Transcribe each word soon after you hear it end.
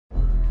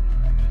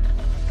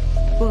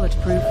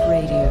Bulletproof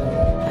Radio,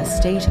 a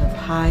state of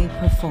high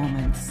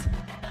performance.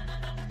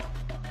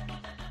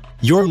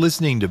 You're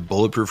listening to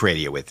Bulletproof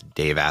Radio with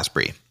Dave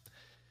Asprey.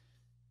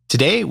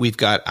 Today, we've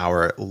got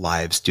our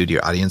live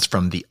studio audience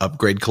from the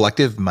Upgrade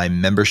Collective, my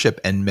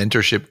membership and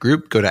mentorship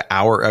group. Go to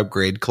Our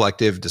Upgrade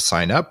Collective to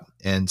sign up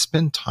and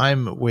spend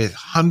time with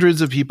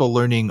hundreds of people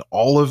learning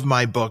all of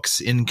my books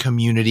in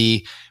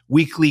community,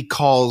 weekly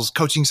calls,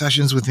 coaching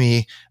sessions with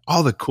me,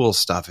 all the cool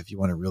stuff if you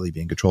want to really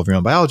be in control of your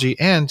own biology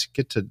and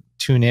get to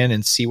tune in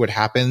and see what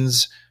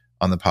happens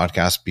on the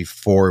podcast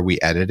before we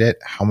edit it.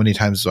 How many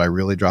times do I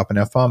really drop an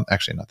F-bomb?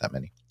 Actually, not that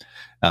many.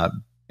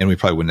 And we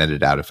probably wouldn't edit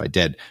it out if I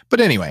did.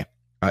 But anyway,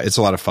 it's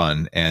a lot of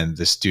fun. And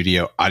the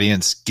studio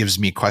audience gives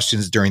me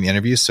questions during the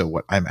interview. So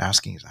what I'm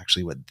asking is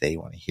actually what they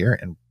want to hear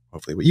and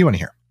hopefully what you want to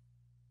hear.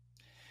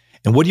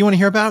 And what do you want to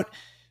hear about?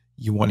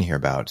 You want to hear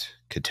about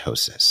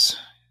ketosis,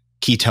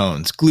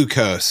 ketones,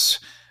 glucose,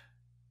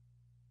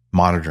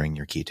 monitoring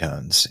your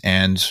ketones,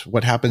 and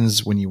what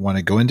happens when you want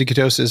to go into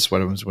ketosis,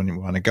 what happens when you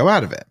want to go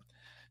out of it.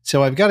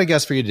 So I've got a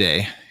guest for you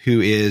today who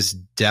is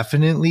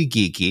definitely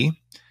geeky,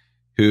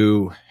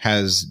 who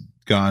has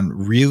gone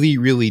really,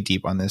 really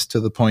deep on this to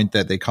the point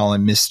that they call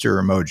him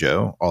Mr.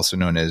 Mojo, also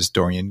known as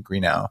Dorian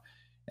Greenow.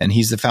 And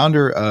he's the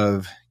founder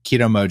of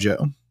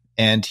Keto-Mojo.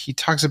 And he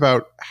talks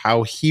about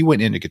how he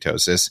went into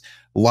ketosis,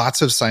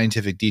 lots of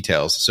scientific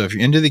details. So if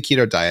you're into the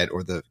keto diet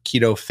or the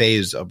keto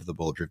phase of the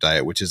Bulletproof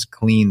diet, which is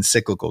clean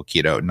cyclical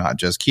keto, not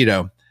just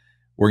keto,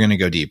 we're going to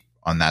go deep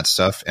on that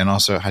stuff. And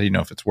also, how do you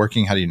know if it's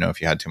working? How do you know if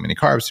you had too many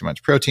carbs, too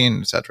much protein,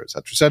 et cetera, et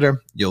cetera, et cetera?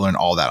 You'll learn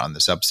all that on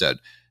this episode.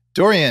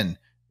 Dorian,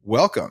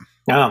 welcome.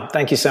 Oh,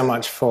 thank you so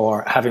much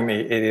for having me.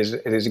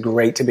 It is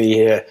great to be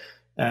here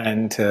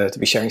and to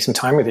be sharing some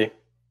time with you.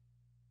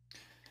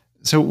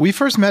 So we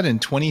first met in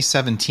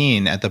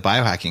 2017 at the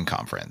biohacking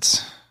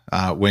conference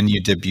when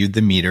you debuted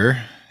the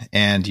meter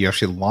and you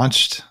actually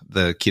launched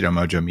the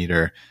Keto-Mojo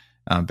meter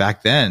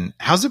back then.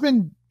 How's it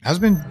been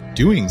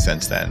doing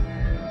since then?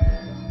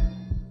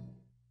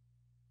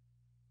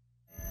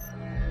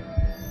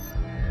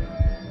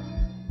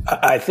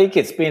 I think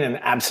it's been an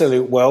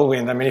absolute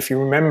whirlwind. I mean, if you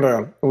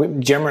remember,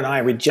 Gemma and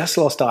I, we just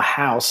lost our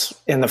house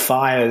in the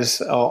fires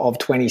of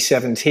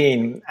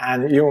 2017,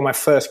 and you were my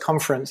first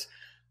conference.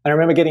 I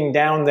remember getting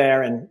down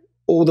there and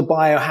all the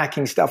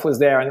biohacking stuff was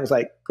there, and it was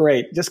like,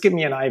 great, just give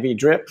me an IV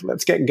drip.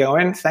 Let's get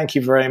going. Thank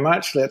you very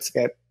much. Let's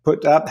get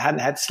put up.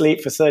 Hadn't had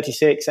sleep for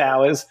 36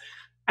 hours.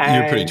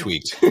 You're pretty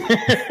tweaked.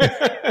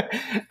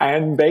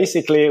 And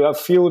basically,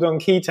 fueled on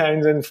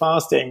ketones and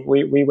fasting,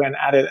 we went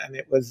at it, and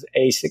it was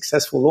a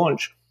successful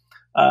launch.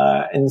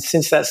 And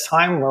since that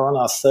time, we're on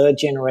our third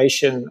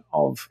generation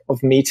of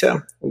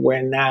meter.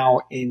 We're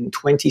now in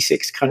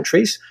 26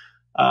 countries.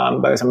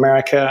 Both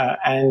America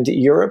and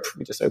Europe.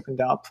 We just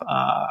opened up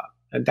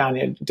down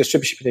in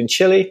distribution in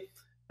Chile,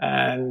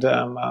 and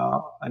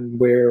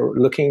we're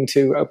looking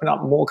to open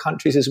up more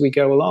countries as we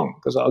go along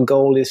because our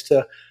goal is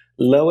to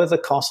lower the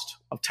cost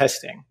of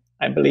testing.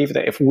 I believe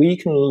that if we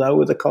can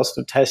lower the cost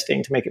of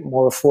testing to make it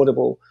more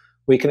affordable,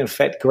 we can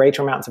affect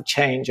greater amounts of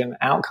change and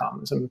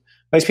outcomes. And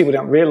most people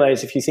don't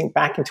realize, if you think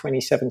back in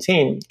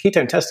 2017,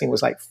 ketone testing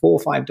was like $4 or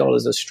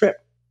 $5 a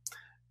strip.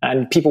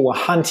 And people were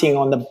hunting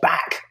on the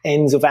back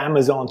ends of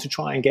Amazon to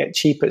try and get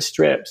cheaper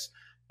strips.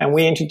 And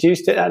we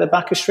introduced it at a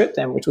buck a strip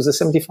then, which was a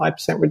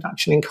 75%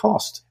 reduction in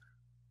cost.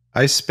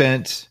 I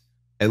spent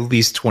at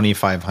least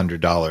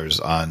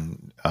 $2,500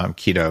 on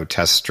keto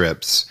test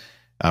strips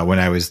when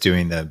I was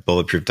doing the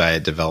Bulletproof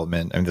diet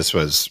development. And this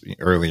was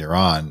earlier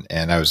on.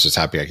 And I was just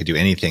happy I could do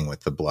anything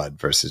with the blood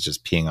versus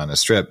just peeing on a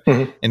strip.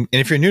 Mm-hmm. And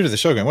if you're new to the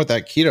show, going, what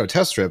that keto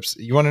test strips,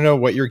 you want to know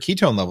what your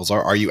ketone levels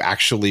are. Are you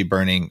actually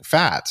burning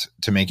fat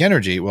to make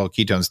energy? Well,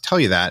 ketones tell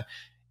you that.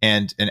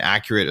 And an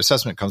accurate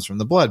assessment comes from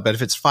the blood. But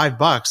if it's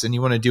 $5 and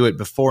you want to do it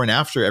before and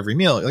after every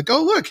meal, you're like,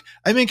 oh, look,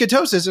 I'm in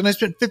ketosis and I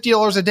spent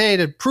 $50 a day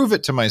to prove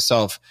it to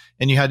myself.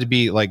 And you had to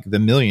be like the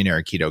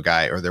millionaire keto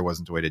guy or there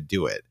wasn't a way to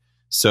do it.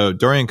 So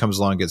Dorian comes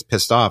along, gets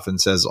pissed off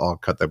and says, I'll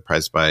cut the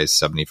price by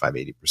 75,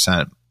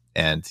 80%.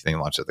 And they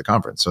launched at the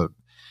conference. So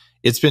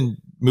it's been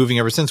moving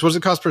ever since. What does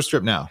it cost per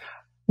strip now?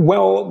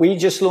 Well, we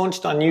just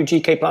launched our new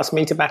GK Plus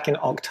meter back in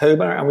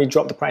October, and we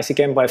dropped the price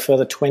again by a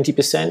further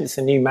 20%. It's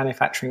a new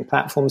manufacturing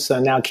platform. So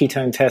now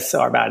ketone tests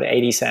are about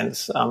 80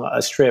 cents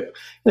a strip.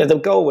 The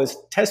goal was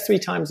test 3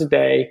 times a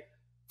day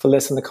for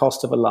less than the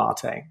cost of a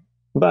latte.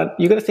 But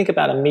you've got to think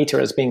about a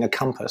meter as being a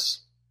compass.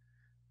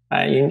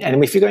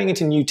 And if you're going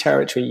into new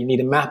territory, you need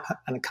a map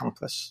and a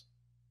compass.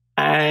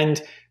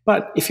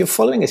 But if you're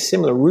following a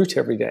similar route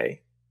every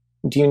day,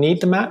 do you need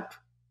the map?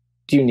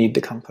 Do you need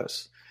the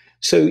compass?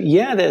 So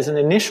yeah, there's an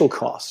initial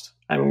cost.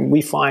 And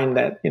we find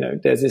that,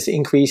 there's this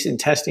increase in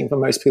testing for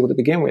most people to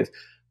begin with.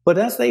 But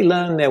as they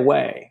learn their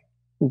way,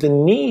 the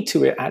need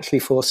to it actually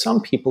for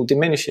some people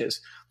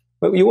diminishes.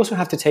 But you also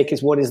have to take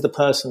is what is the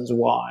person's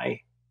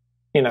why?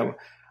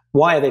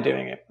 Why are they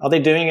doing it? Are they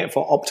doing it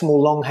for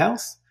optimal lung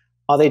health?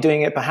 Are they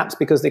doing it perhaps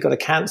because they got a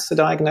cancer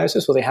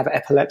diagnosis or they have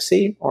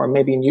epilepsy or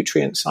maybe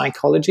nutrient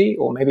psychology,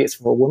 or maybe it's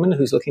for a woman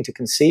who's looking to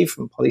conceive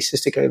from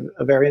polycystic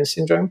ovarian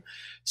syndrome?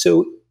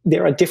 So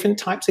there are different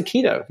types of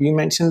keto. You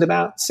mentioned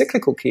about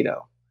cyclical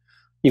keto.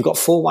 You've got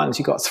 4 1s,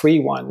 you've got 3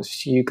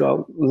 1s, you've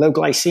got low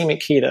glycemic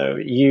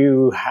keto,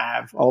 you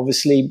have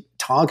obviously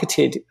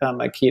targeted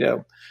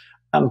keto.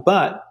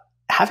 But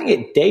having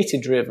it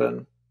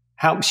data-driven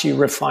helps you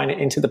refine it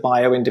into the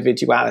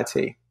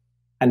bio-individuality.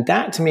 And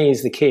that to me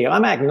is the key.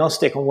 I'm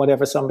agnostic on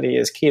whatever somebody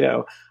is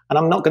keto, and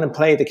I'm not going to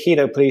play the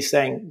keto police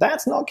saying,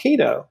 that's not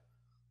keto.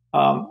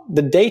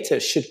 The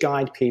data should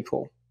guide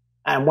people.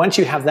 And once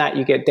you have that,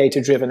 you get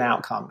data-driven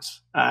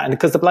outcomes. And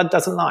because the blood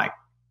doesn't lie.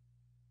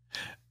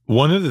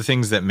 One of the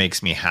things that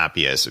makes me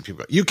happiest is people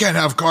go, you can't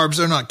have carbs,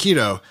 they're not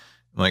keto.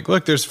 I'm like,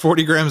 look, there's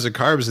 40 grams of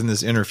carbs in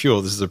this inner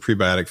fuel. This is a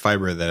prebiotic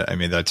fiber that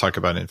I talk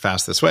about in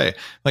Fast This Way.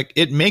 Like,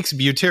 it makes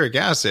butyric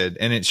acid,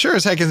 and it sure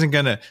as heck isn't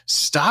going to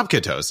stop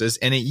ketosis,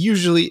 and it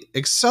usually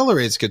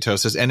accelerates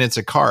ketosis, and it's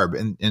a carb.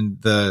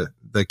 And the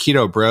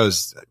keto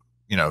bros,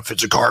 if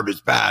it's a carb,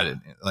 it's bad.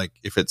 And like,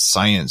 if it's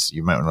science,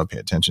 you might want to pay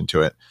attention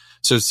to it.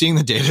 So seeing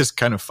the data is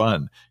kind of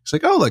fun. It's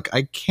like, oh, look,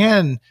 I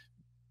can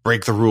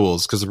break the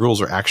rules because the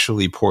rules are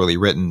actually poorly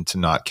written to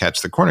not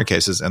catch the corner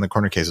cases, and the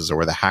corner cases are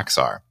where the hacks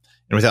are.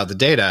 And without the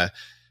data,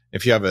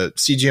 if you have a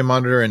CGM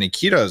monitor and a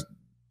keto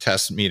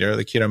test meter,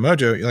 the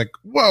Keto-Mojo, you're like,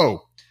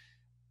 whoa,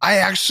 I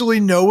actually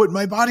know what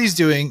my body's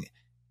doing.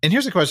 And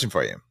here's a question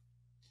for you.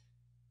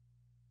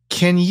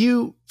 Can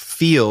you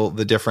feel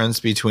the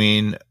difference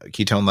between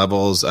ketone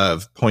levels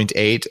of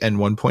 0.8 and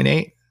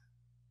 1.8?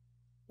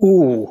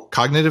 Ooh.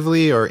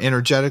 Cognitively or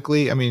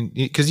energetically? I mean,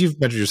 because you've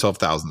measured yourself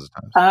thousands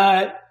of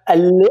times. A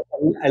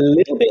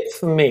little bit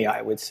for me,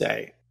 I would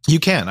say. You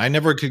can. I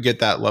never could get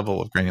that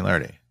level of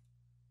granularity.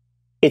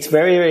 It's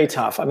very, very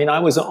tough. I mean, I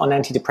was on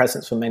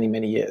antidepressants for many,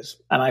 many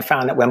years. And I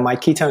found that when my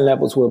ketone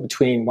levels were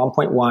between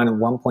 1.1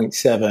 and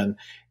 1.7,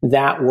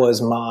 that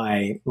was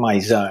my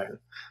zone.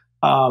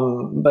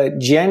 But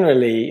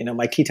generally,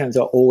 my ketones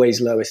are always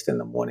lowest in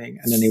the morning,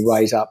 and then they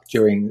rise up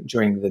during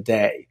the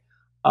day.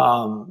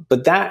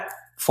 But that,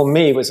 for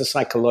me, was a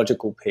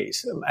psychological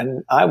piece.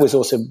 And I was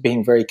also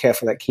being very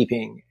careful at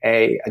keeping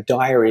a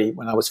diary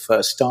when I was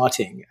first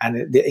starting,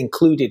 and it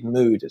included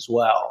mood as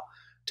well,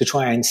 to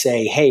try and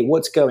say, hey,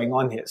 what's going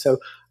on here? So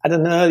at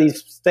an early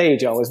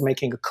stage, I was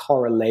making a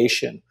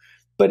correlation.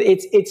 But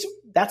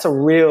that's a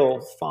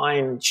real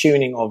fine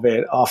tuning of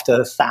it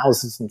after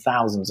thousands and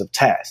thousands of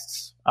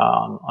tests.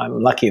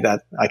 I'm lucky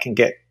that I can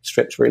get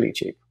strips really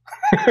cheap.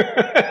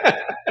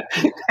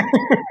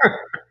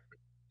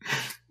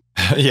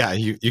 Yeah,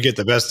 you get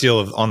the best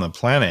deal on the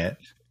planet.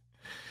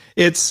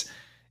 If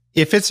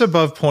it's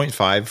above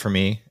 0.5 for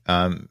me,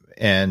 and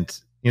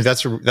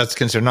that's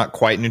considered not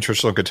quite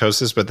nutritional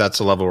ketosis, but that's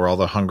a level where all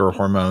the hunger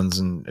hormones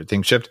and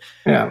things shift.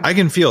 Yeah. I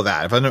can feel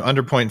that. If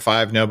under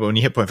 0.5, no, but when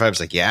you hit 0.5,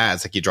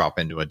 it's like you drop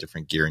into a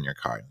different gear in your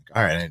car. Like,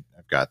 all right,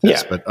 I've got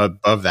this. Yeah. But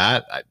above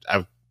that,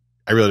 I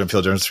really don't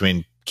feel the difference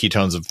between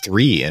ketones of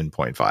 3 and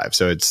 0.5.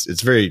 So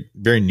it's very,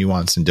 very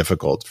nuanced and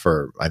difficult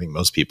for, I think,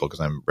 most people,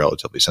 because I'm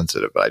relatively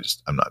sensitive, but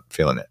I'm not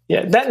feeling it.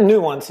 Yeah, that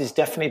nuance is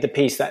definitely the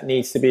piece that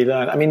needs to be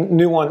learned. I mean,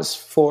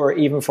 nuance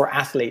even for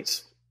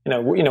athletes.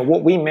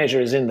 What we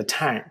measure is in the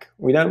tank.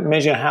 We don't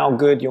measure how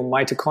good your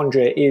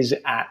mitochondria is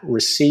at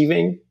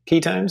receiving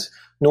ketones,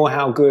 nor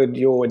how good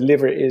your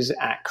liver is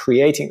at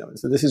creating them.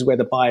 So this is where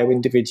the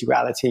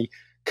bio-individuality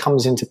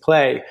comes into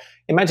play.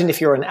 Imagine if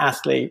you're an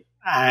athlete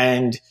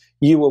and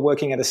you were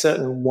working at a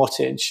certain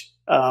wattage,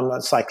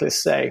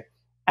 cyclists say,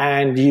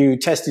 and you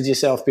tested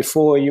yourself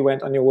before you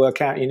went on your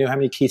workout. You knew how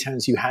many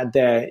ketones you had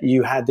there.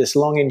 You had this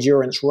long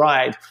endurance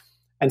ride.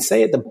 And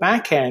say at the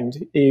back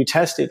end, you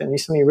tested and you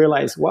suddenly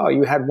realize, wow,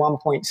 you had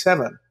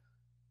 1.7.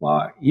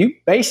 Well, you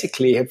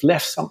basically have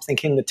left something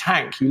in the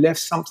tank. You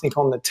left something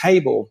on the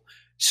table.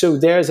 So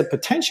there's a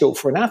potential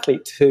for an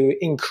athlete to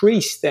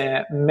increase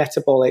their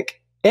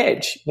metabolic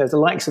edge. The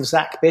likes of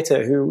Zach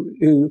Bitter,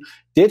 who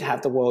did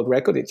have the world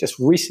record. It just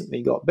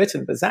recently got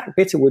bitten. But Zach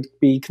Bitter would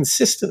be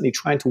consistently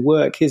trying to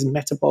work his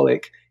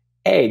metabolic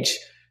edge.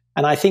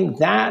 And I think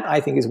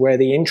is where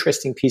the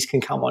interesting piece can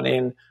come on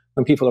in,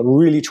 when people are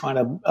really trying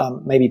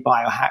to maybe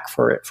biohack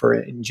for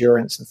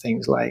endurance and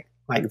things like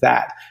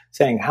that,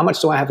 saying, how much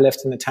do I have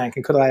left in the tank,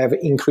 and could I have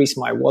increased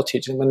my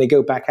wattage? And when they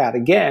go back out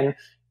again,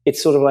 it's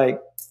sort of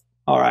like,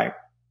 all right,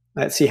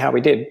 let's see how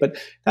we did. But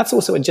that's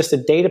also just a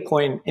data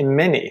point in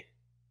many.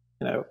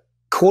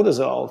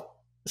 Cortisol,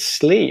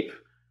 sleep,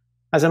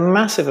 has a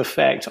massive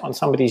effect on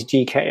somebody's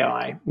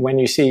GKI when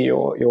you see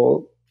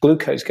your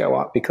glucose go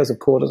up because of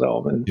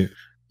cortisol. And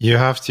you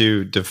have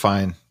to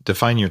define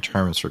your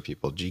terms for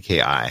people.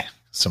 GKI,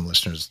 some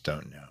listeners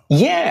don't know.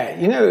 Yeah,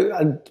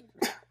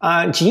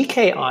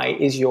 GKI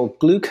is your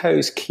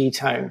glucose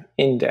ketone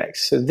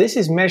index. So this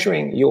is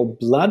measuring your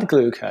blood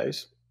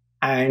glucose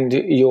and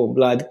your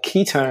blood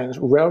ketones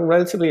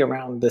relatively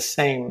around the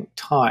same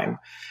time.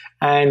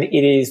 And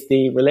it is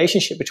the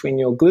relationship between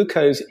your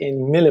glucose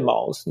in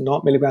millimoles,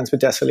 not milligrams per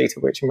deciliter,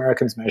 which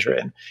Americans measure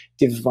in,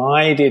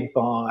 divided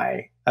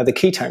by the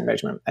ketone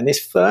measurement. And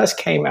this first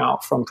came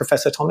out from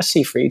Professor Thomas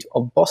Seyfried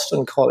of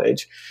Boston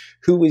College,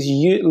 who was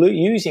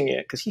using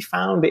it because he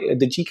found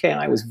the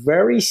GKI was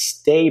very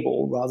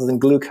stable rather than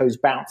glucose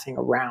bouncing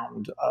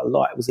around a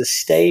lot. It was a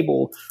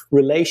stable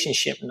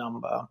relationship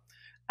number.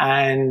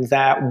 And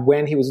that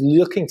when he was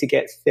looking to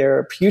get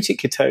therapeutic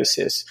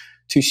ketosis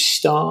to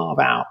starve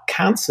out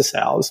cancer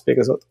cells,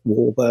 because what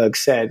Wahlberg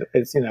said,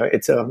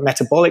 it's a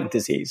metabolic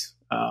disease.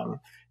 Now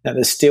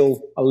there's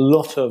still a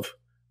lot of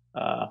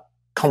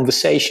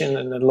conversation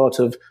and a lot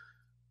of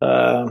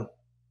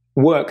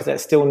work that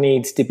still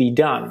needs to be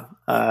done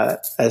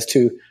as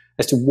to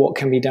what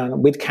can be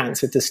done with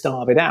cancer to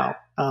starve it out.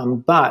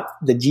 But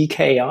the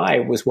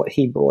GKI was what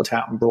he brought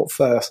out and brought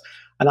first.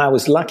 And I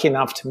was lucky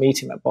enough to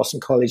meet him at Boston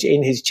College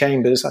in his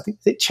chambers. I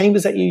think the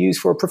chambers that you use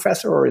for a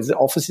professor, or is it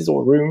offices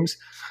or rooms?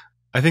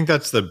 I think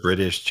that's the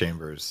British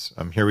chambers.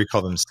 Here we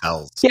call them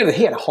cells. Yeah,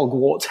 he had a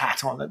Hogwarts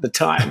hat on at the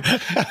time.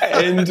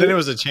 And then it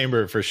was a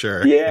chamber for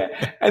sure.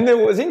 Yeah. And then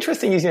what was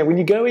interesting is, when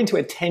you go into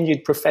a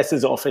tenured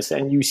professor's office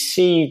and you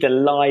see the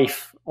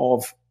life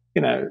of,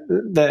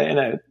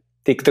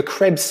 the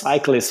Krebs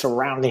cycle is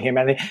surrounding him,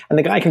 and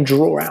the guy can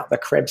draw out the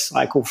Krebs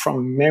cycle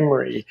from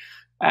memory.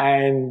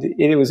 And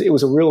it was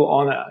a real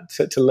honor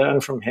to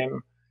learn from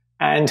him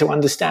and to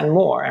understand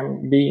more.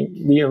 And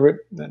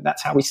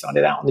that's how we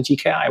started out on the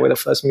GKI. We're the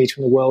first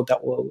meter in the world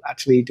that will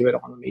actually do it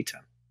on the meter.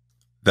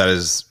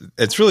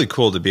 It's really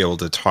cool to be able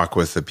to talk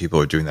with the people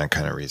who are doing that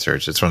kind of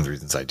research. It's one of the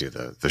reasons I do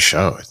the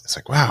show. It's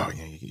like, wow,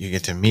 you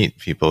get to meet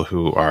people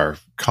who are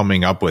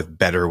coming up with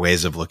better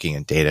ways of looking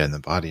at data in the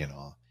body and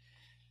all.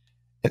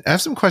 And I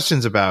have some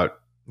questions about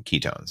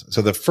ketones.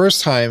 So the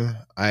first time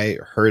I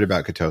heard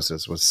about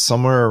ketosis was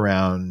somewhere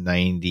around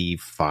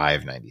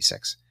 95,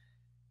 96.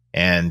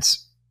 And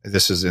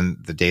this is in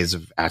the days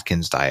of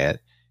Atkins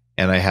diet.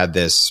 And I had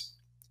this,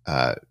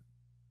 I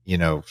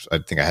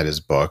think I had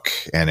his book,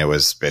 and it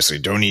was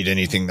basically don't eat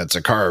anything that's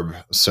a carb.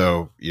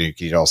 So you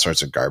eat all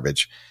sorts of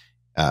garbage.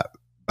 But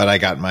I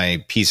got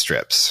my pee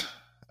strips,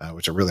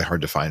 which are really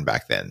hard to find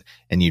back then.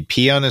 And you'd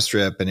pee on a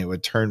strip and it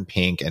would turn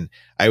pink. And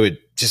I would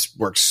just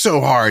work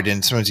so hard,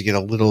 and sometimes you get a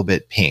little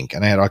bit pink.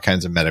 And I had all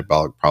kinds of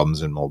metabolic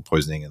problems and mold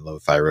poisoning and low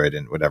thyroid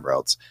and whatever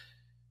else.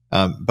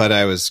 But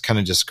I was kind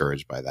of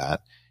discouraged by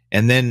that.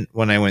 And then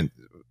when I went,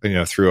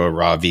 through a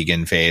raw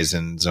vegan phase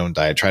and zone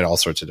diet, tried all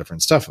sorts of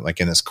different stuff. Like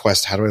in this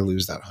quest, how do I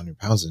lose that 100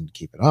 pounds and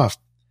keep it off?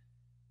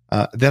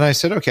 Then I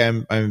said,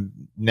 okay, I'm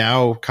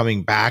now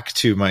coming back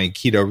to my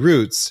keto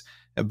roots,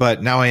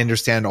 but now I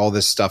understand all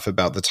this stuff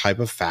about the type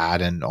of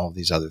fat and all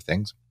these other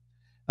things.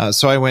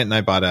 So I went and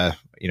I bought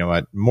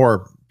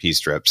more pea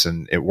strips,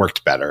 and it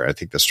worked better. I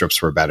think the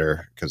strips were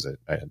better because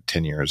I had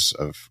 10 years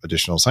of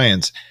additional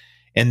science.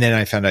 And then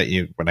I found out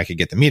when I could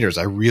get the meters,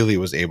 I really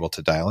was able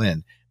to dial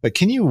in. But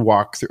can you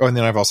walk through, and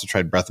then I've also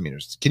tried breath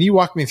meters. Can you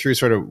walk me through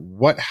sort of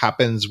what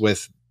happens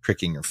with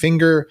pricking your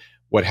finger,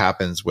 what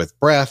happens with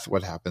breath,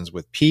 what happens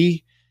with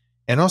pee?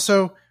 And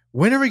also,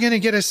 when are we going to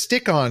get a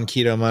stick-on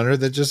keto monitor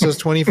that just does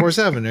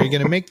 24/7? Are you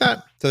going to make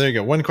that? So there you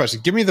go. One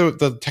question. Give me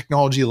the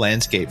technology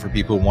landscape for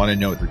people who want to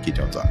know what their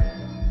ketones are.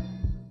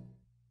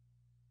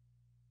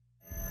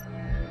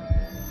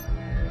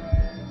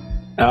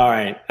 All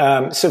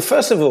right. So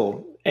first of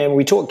all, and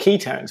we talk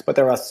ketones, but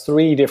there are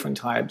 3 different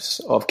types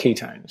of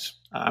ketones.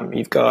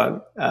 You've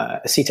got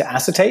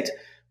acetoacetate,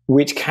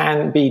 which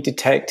can be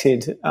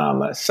detected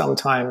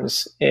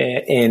sometimes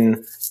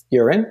in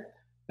urine.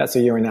 That's a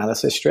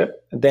urinalysis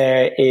strip.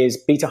 There is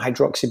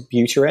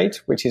beta-hydroxybutyrate,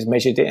 which is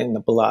measured in the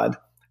blood.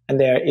 And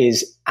there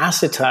is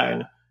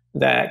acetone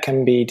that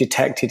can be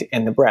detected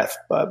in the breath,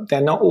 but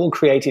they're not all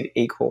created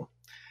equal.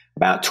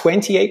 About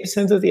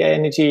 28% of the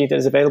energy that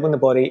is available in the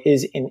body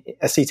is in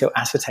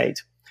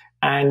acetoacetate.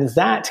 And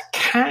that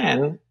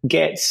can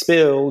get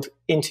spilled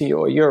into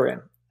your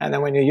urine. And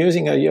then when you're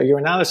using a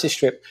urinalysis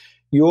strip,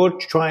 you're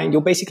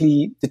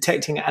basically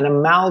detecting an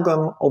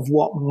amalgam of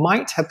what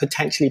might have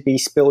potentially been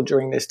spilled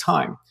during this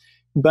time.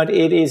 But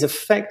it is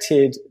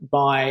affected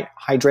by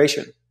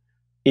hydration.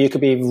 You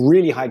could be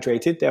really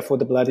hydrated, therefore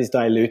the blood is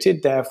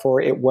diluted, therefore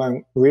it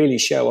won't really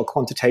show a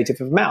quantitative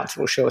amount. It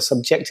will show a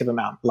subjective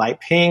amount, light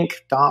pink,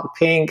 dark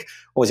pink,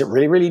 or is it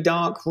really, really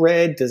dark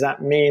red? Does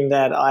that mean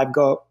that I've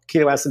got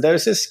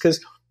ketoacidosis? Because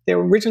they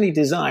were originally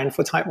designed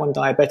for type 1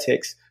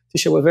 diabetics to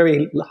show a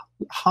very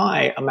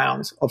high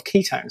amount of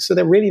ketones. So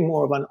they're really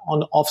more of an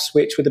on-off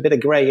switch with a bit of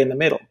gray in the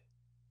middle.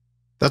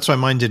 That's why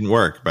mine didn't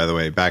work, by the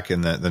way, back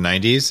in the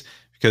 90s.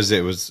 Because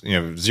it was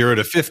 0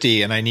 to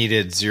 50 and I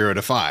needed 0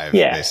 to 5,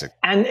 basically.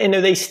 And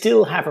they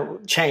still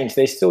haven't changed.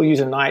 They still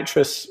use a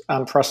nitrous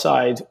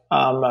proside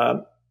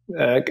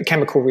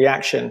chemical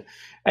reaction.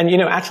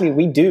 And actually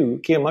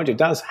Keto-Mojo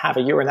does have a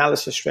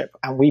urinalysis strip,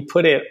 and we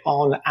put it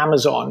on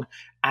Amazon,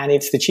 and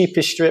it's the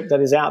cheapest strip that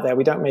is out there.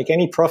 We don't make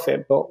any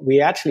profit, but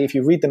we actually, if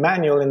you read the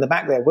manual in the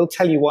back there, we'll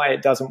tell you why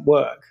it doesn't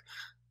work.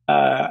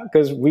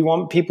 Because we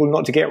want people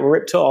not to get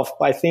ripped off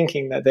by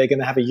thinking that they're going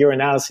to have a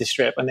urinalysis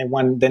strip, and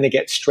then they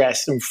get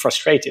stressed and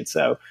frustrated.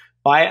 So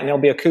buy it, and there'll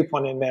be a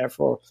coupon in there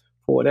for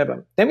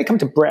whatever. Then we come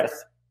to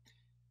breath.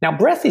 Now,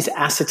 breath is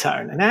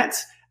acetone, and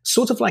that's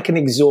sort of like an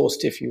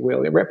exhaust, if you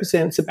will. It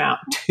represents about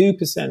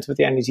 2% of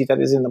the energy that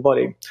is in the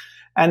body.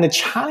 And the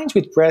challenge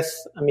with breath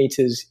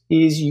meters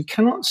is you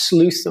cannot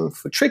sleuth them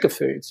for trigger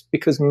foods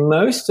because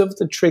most of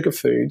the trigger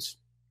foods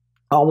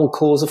will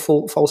cause a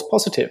false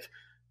positive.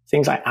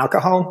 Things like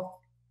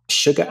alcohol,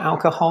 sugar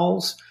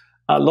alcohols,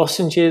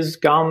 lozenges,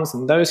 gums,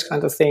 and those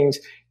kinds of things,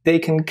 they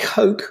can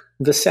coke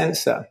the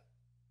sensor.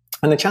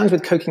 And the challenge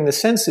with coking the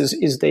sensors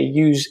is they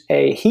use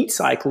a heat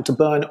cycle to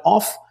burn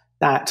off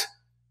that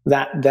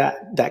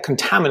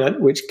contaminant,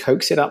 which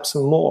cokes it up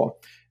some more,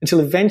 until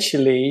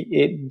eventually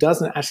it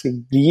doesn't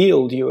actually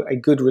yield you a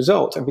good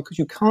result. And because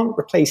you can't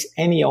replace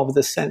any of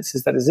the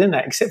sensors that is in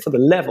there, except for the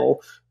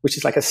level, which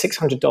is like a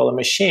 $600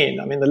 machine.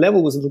 I mean, the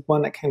level was the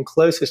one that came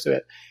closest to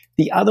it.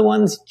 The other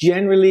ones,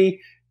 generally,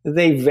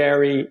 they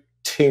vary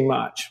too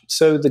much.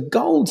 So the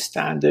gold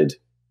standard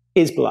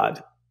is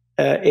blood.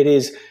 It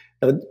is,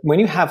 when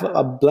you have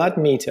a blood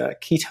meter,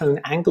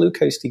 ketone and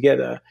glucose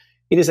together,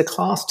 it is a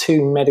class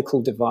 2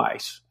 medical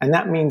device. And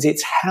that means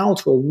it's held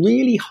to a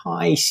really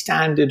high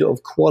standard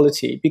of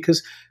quality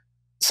because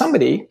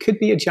somebody could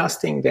be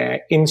adjusting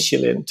their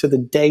insulin to the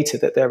data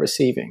that they're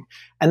receiving.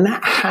 And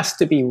that has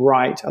to be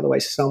right.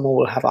 Otherwise, someone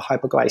will have a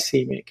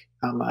hypoglycemic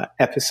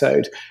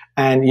episode.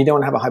 And you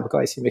don't have a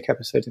hypoglycemic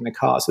episode in the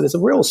car. So there's a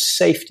real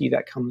safety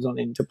that comes on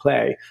into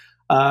play.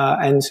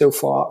 And so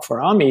for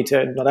our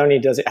meter, not only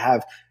does it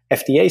have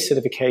FDA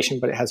certification,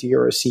 but it has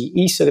Euro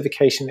CE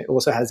certification. It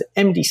also has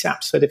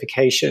MDSAP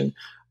certification.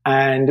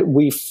 And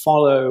we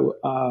follow,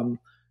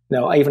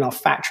 even our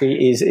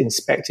factory is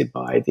inspected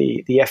by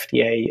the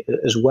FDA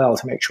as well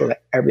to make sure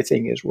that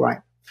everything is right.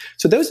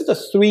 So those are the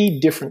 3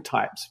 different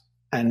types.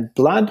 And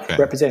blood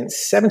represents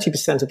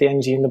 70% of the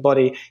energy in the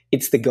body.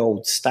 It's the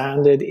gold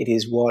standard. It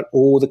is what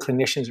all the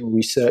clinicians and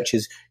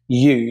researchers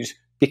use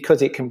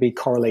because it can be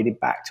correlated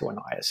back to an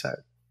ISO.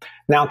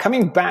 Now,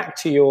 coming back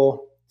to your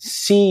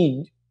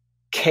CKM,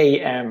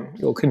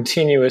 your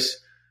continuous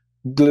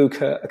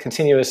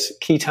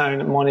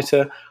ketone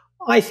monitor,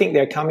 I think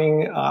they're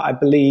coming. I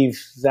believe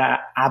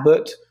that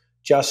Abbott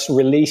just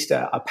released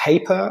a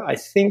paper, I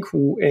think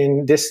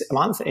in this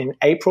month, in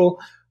April,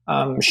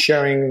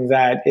 showing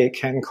that it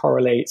can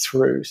correlate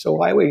through.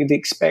 So I would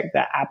expect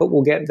that Abbott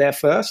will get there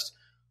first.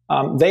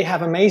 They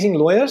have amazing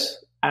lawyers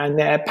and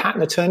their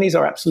patent attorneys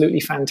are absolutely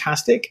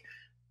fantastic.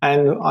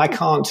 And I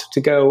can't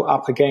to go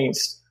up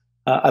against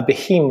a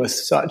behemoth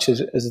such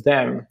as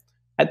them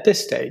at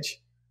this stage.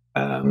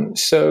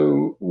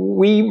 So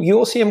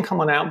you'll see them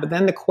come on out, but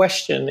then the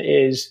question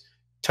is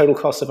total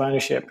cost of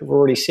ownership. We're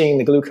already seeing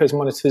the glucose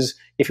monitors.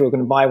 If you were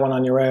going to buy one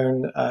on your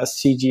own,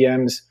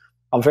 CGMs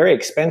are very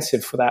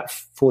expensive for that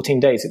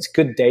 14 days. It's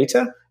good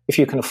data. If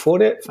you can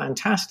afford it,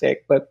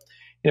 fantastic. But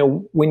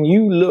when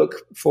you look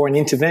for an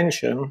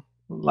intervention,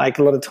 like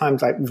a lot of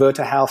times, like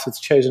Virta Health has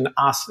chosen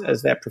us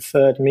as their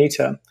preferred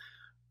meter.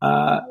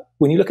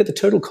 When you look at the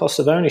total cost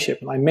of ownership,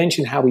 and I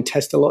mentioned how we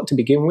test a lot to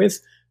begin with,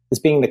 as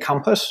being the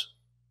compass.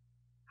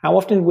 How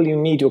often will you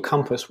need your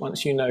compass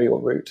once you know your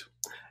route?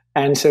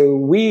 And so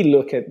we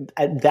look at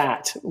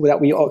that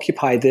we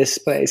occupy this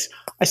space.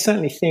 I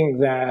certainly think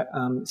that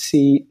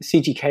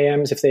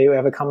CGKMs, if they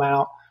ever come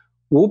out,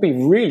 will be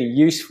really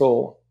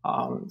useful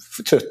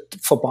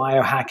for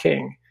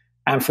biohacking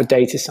and for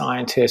data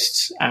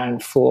scientists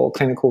and for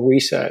clinical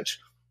research.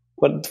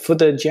 But for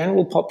the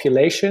general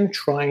population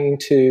trying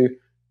to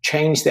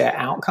change their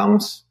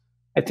outcomes,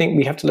 I think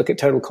we have to look at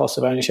total cost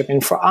of ownership.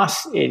 And for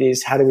us, it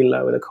is how do we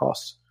lower the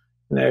cost?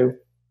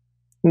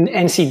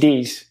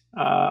 NCDs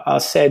are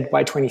said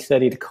by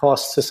 2030 to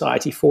cost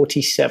society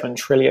 $47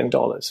 trillion.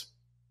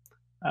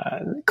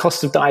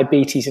 Cost of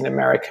diabetes in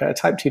America,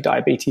 type 2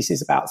 diabetes,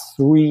 is about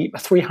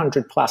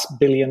 $300+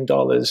 billion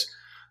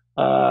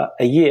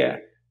a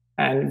year.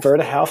 And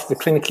Virta Health, the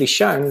clinically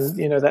shown,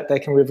 that they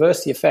can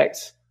reverse the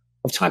effects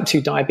of type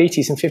 2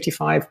 diabetes in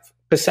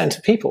 55%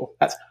 of people.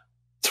 That's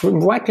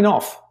wiping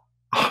off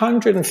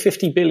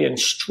 $150 billion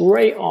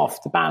straight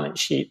off the balance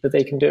sheet that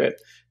they can do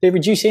it. They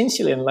reduce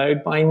insulin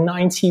load by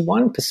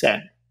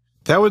 91%.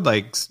 That would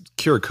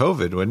cure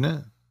COVID, wouldn't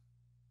it?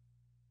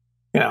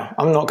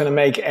 I'm not going to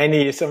make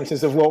any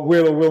assumptions of what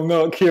will or will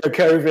not cure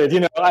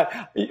COVID.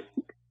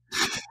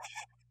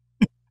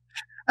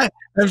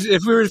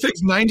 If we were to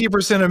fix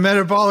 90% of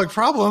metabolic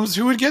problems,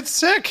 who would get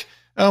sick?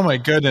 Oh my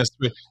goodness.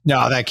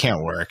 No, that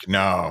can't work.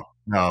 No.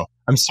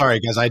 I'm sorry,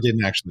 guys. I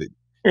didn't actually.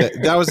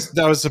 That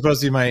was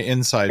supposed to be my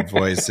inside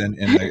voice and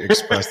I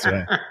expressed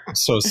it. I'm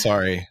so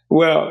sorry.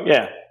 Well,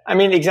 yeah. I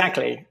mean,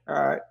 exactly.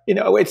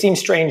 It seems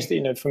strange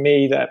that, for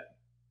me that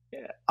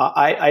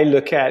I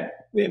look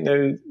at,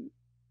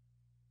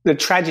 the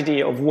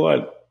tragedy of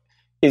what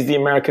is the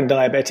American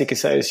Diabetic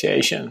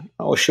Association,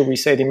 or should we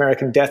say the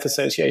American Death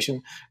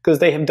Association, because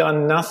they have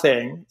done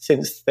nothing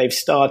since they've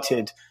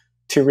started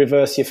to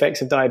reverse the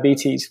effects of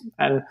diabetes.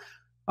 And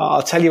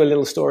I'll tell you a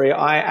little story.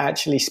 I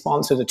actually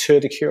sponsored a Tour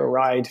de Cure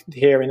ride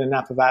here in the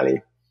Napa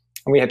Valley,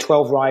 and we had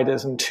 12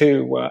 riders and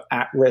 2 were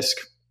at risk.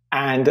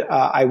 And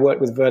I worked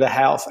with Virta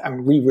Health,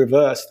 and we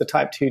reversed the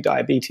type 2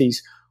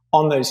 diabetes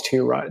on those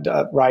 2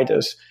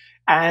 riders.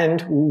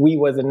 And we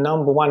were the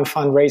 #1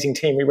 fundraising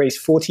team. We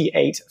raised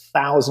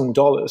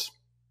 $48,000.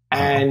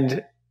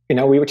 And,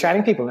 we were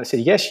chatting people and I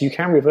said, yes, you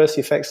can reverse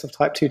the effects of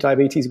type 2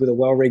 diabetes with a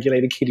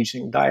well-regulated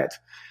ketogenic diet.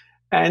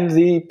 And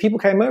the people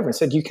came over and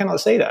said, you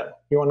cannot say that.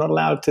 You are not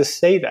allowed to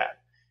say that.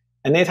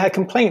 And they'd had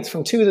complaints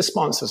from two of the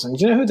sponsors. And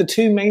do you know who the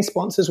two main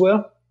sponsors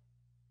were?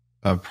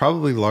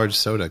 Probably large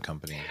soda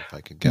company, if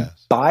I could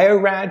guess.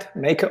 Bio-Rad,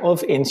 maker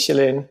of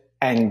insulin,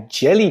 and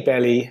Jelly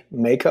Belly,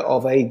 maker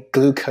of a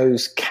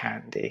glucose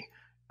candy.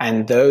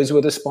 And those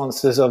were the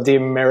sponsors of the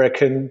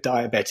American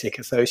Diabetic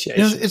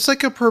Association. It's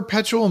like a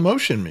perpetual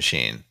motion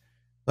machine.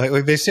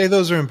 Like they say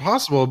those are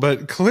impossible,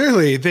 but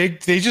clearly they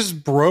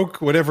just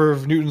broke whatever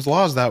of Newton's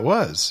laws that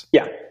was.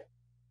 Yeah.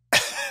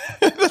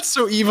 That's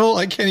so evil.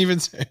 I can't even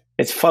say.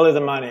 It's follow the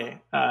money.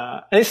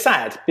 And it's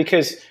sad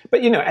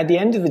but at the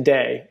end of the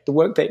day, the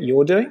work that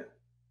you're doing,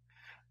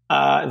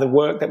 the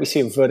work that we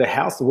see of Verda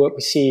Health, the work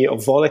we see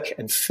of Volek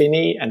and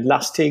Finney and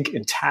Lustig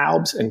and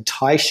Taubes and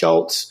Ty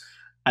Schultz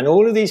and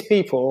all of these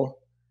people,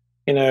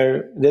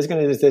 there's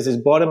this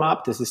bottom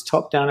up, there's this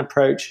top down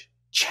approach.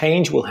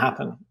 Change will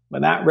happen.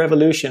 But that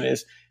revolution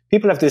is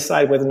people have to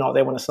decide whether or not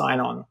they want to sign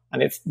on.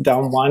 And it's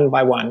done one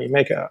by one. You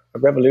make a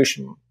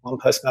revolution one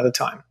person at a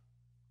time.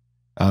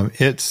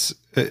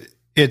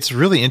 It's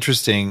really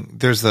interesting.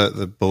 There's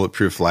the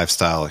bulletproof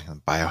lifestyle,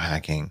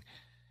 biohacking,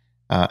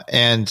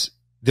 and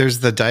there's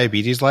the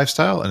diabetes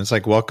lifestyle. And it's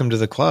like, welcome to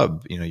the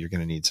club. You're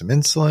going to need some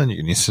insulin. You're going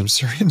to need some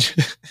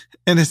syringes.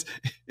 And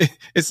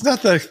it's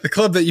not the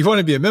club that you want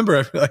to be a member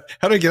of. Like,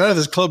 how do I get out of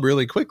this club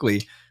really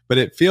quickly? But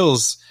it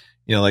feels,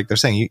 like they're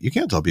saying, you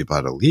can't tell people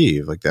how to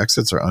leave. Like the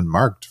exits are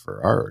unmarked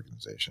for our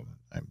organization.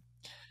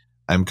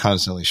 I'm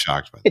constantly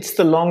shocked by that. It's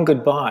the long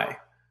goodbye.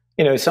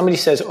 Somebody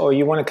says, oh,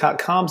 you want to cut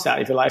carbs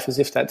out of your life as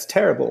if that's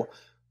terrible.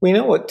 We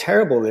know what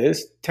terrible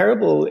is.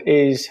 Terrible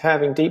is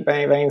having deep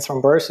vein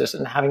thrombosis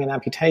and having an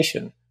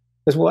amputation.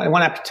 There's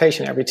one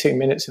amputation every 2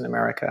 minutes in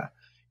America.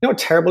 You know what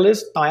terrible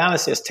is?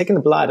 Dialysis, taking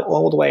the blood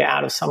all the way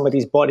out of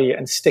somebody's body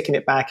and sticking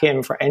it back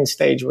in for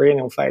end-stage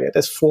renal failure.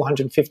 There's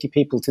 450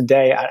 people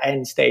today at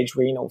end-stage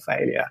renal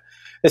failure.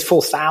 There's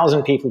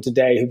 4,000 people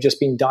today who've just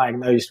been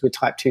diagnosed with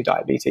type 2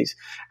 diabetes.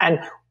 And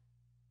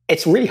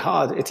it's really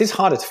hard. It is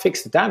harder to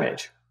fix the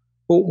damage.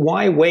 But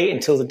why wait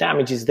until the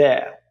damage is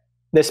there?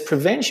 There's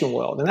prevention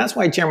world. And that's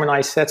why Gemma and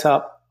I set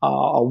up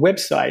our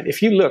website.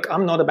 If you look,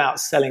 I'm not about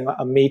selling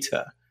a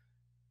meter.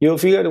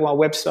 If you go to our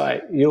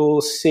website,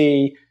 you'll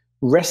see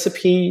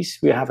recipes.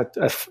 We have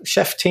a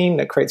chef team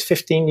that creates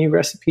 15 new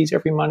recipes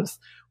every month.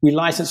 We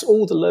license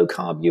all the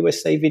low-carb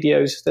USA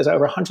videos. There's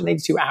over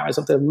 182 hours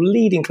of the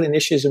leading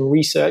clinicians and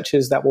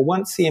researchers that will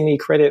want CME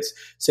credits,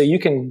 so you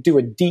can do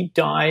a deep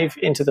dive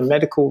into the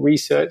medical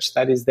research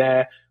that is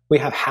there. We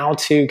have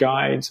how-to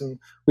guides, and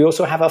we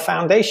also have a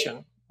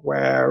foundation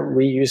where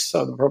we use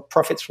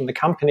profits from the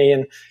company.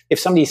 And if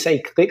somebody, say,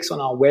 clicks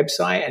on our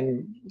website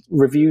and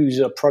reviews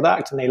a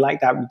product and they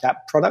like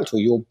that product or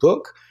your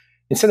book,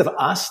 instead of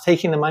us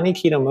taking the money,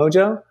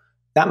 Keto-Mojo,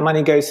 that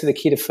money goes to the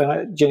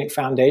Ketogenic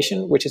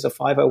Foundation, which is a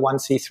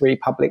 501c3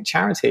 public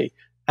charity.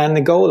 And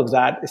the goal of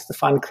that is to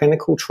fund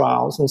clinical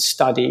trials and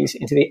studies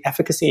into the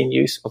efficacy and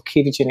use of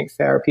ketogenic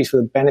therapies for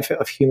the benefit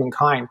of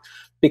humankind.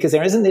 Because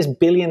there isn't this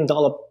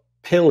billion-dollar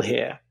pill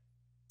here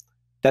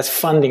that's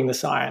funding the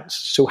science.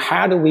 So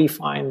how do we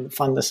fund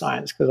the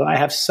science? Because I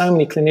have so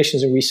many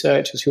clinicians and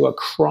researchers who are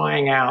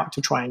crying out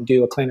to try and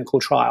do a clinical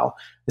trial.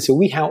 And so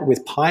we help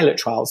with pilot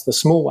trials, the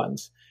small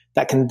ones,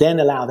 that can then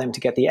allow them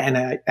to get the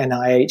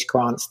NIH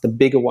grants, the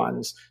bigger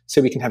ones,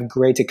 so we can have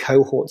greater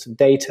cohorts of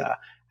data.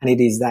 And it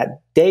is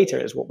that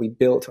data is what we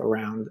built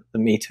around the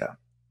meter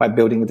by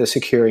building the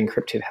secure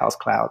encrypted health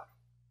cloud.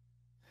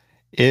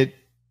 It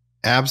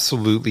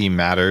absolutely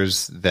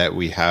matters that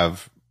we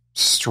have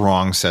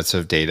strong sets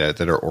of data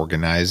that are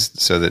organized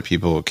so that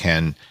people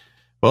can,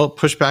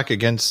 push back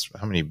against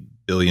how many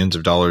billions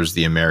of dollars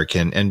the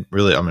American, and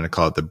really I'm going to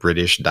call it the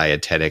British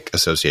Dietetic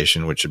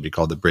Association, which should be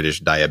called the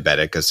British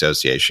Diabetic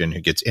Association,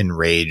 who gets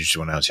enraged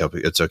when I was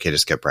helping. It's okay to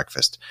skip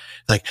breakfast.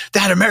 Like,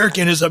 that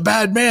American is a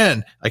bad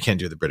man. I can't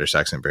do the British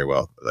accent very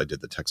well. I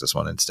did the Texas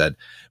one instead.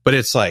 But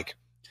it's like,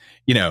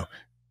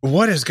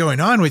 what is going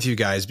on with you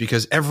guys?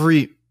 Because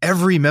every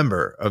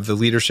member of the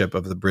leadership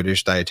of the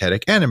British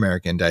Dietetic and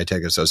American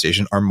Dietetic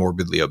Association are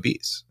morbidly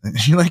obese.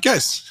 And you're like,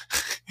 guys,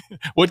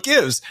 what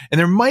gives? And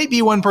there might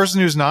be one person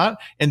who's not,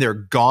 and they're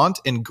gaunt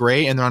and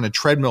gray, and they're on a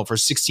treadmill for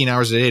 16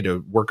 hours a day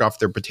to work off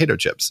their potato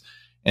chips.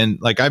 And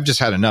like, I've just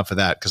had enough of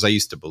that because I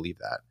used to believe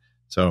that.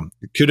 So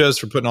kudos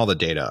for putting all the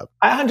data up.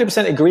 I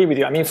 100% agree with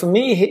you. I mean, for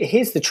me,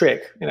 here's the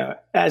trick.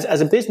 As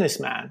a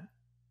businessman,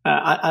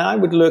 I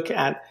would look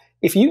at,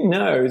 if you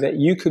know that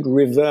you could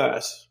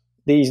reverse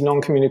these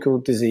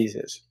non-communicable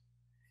diseases,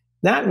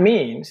 that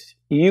means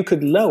you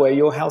could lower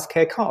your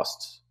healthcare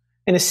costs.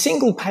 In a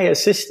single payer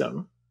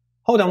system,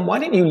 hold on, why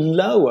don't you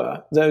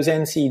lower those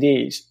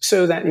NCDs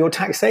so that your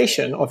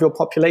taxation of your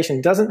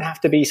population doesn't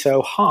have to be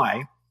so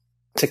high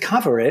to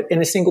cover it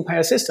in a single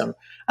payer system?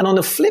 And on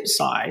the flip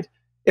side,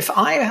 if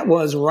I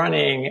was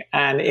running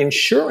an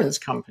insurance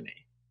company,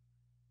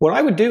 what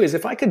I would do is,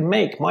 if I could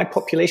make my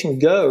population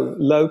go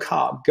low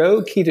carb,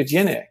 go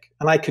ketogenic,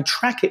 and I could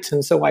track it,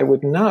 and so I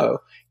would know.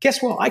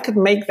 Guess what? I could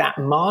make that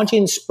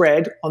margin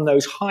spread on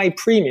those high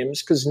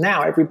premiums because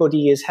now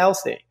everybody is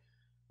healthy.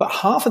 But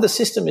half of the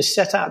system is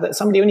set out that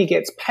somebody only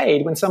gets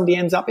paid when somebody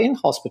ends up in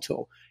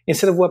hospital.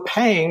 Instead of we're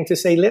paying to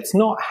say, let's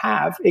not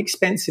have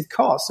expensive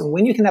costs. And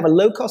when you can have a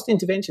low-cost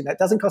intervention that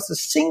doesn't cost a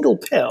single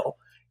pill,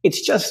 it's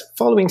just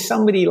following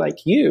somebody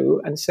like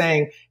you and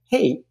saying,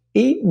 hey,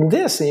 eat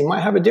this and you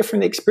might have a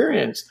different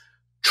experience.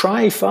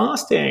 Try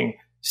fasting.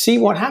 See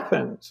what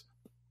happens.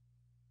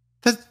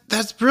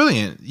 That's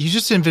brilliant. You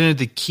just invented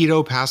the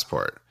keto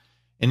passport.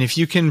 And if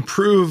you can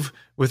prove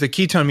with a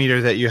ketone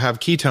meter that you have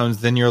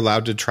ketones, then you're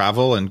allowed to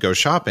travel and go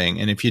shopping.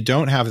 And if you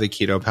don't have the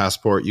keto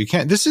passport, you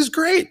can't. This is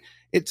great.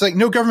 It's like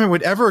no government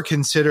would ever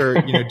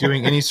consider,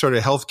 doing any sort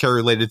of healthcare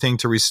related thing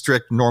to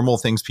restrict normal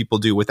things people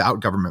do without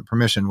government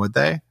permission, would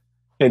they?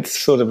 It's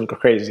sort of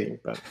crazy,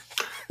 but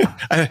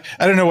I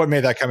don't know what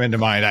made that come into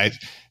mind.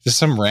 Just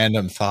some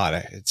random thought.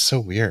 It's so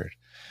weird.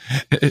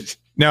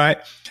 No,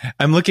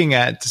 I'm looking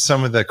at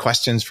some of the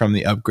questions from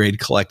the Upgrade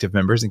Collective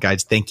members. And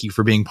guys, thank you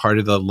for being part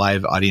of the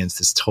live audience.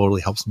 This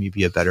totally helps me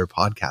be a better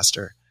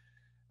podcaster.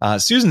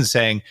 Susan's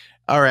saying,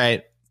 all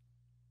right,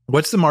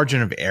 what's the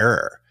margin of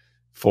error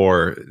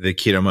for the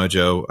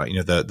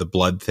Keto-Mojo, the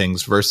blood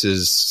things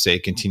versus, say,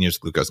 continuous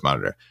glucose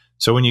monitor?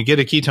 So when you get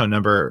a ketone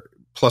number,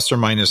 plus or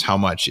minus how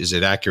much, is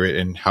it accurate?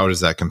 And how does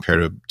that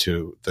compare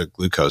to the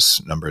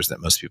glucose numbers that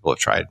most people have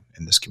tried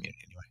in this community?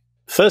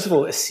 First of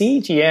all, a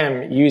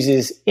CGM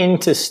uses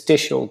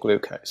interstitial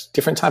glucose,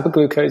 different type of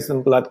glucose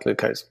than blood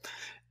glucose.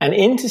 And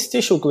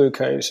interstitial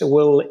glucose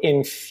will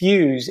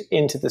infuse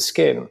into the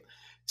skin.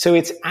 So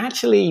it's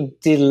actually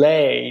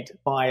delayed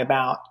by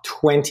about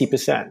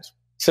 20%.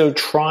 So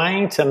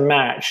trying to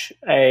match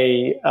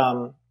a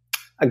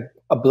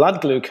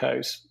blood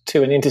glucose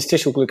to an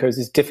interstitial glucose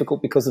is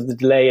difficult because of the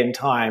delay in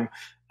time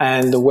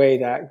and the way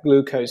that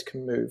glucose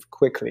can move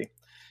quickly.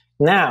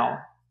 Now,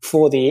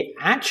 for the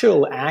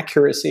actual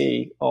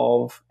accuracy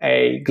of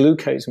a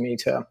glucose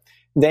meter,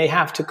 they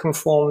have to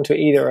conform to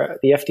either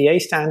the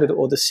FDA standard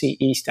or the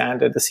CE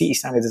standard. The CE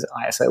standard is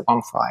ISO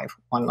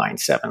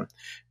 15197,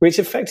 which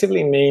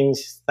effectively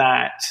means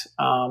that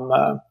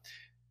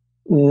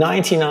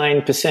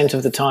 99%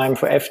 of the time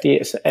for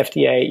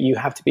FDA, you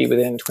have to be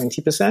within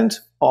 20%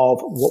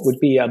 of what would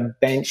be a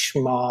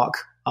benchmark,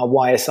 a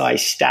YSI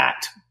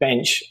stat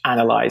bench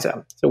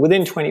analyzer. So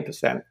within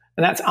 20%, and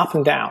that's up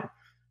and down.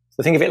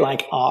 So think of it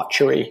like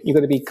archery. You've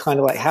got to be kind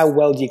of like, how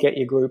well do you get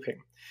your grouping?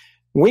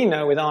 We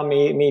know with our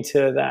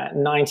meter that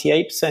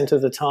 98%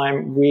 of the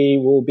time we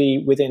will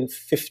be within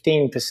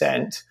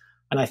 15%.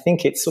 And I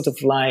think it's sort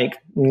of like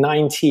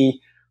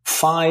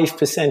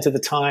 95% of the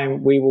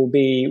time we will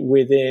be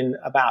within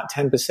about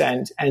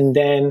 10%. And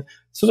then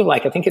sort of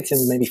like, I think it's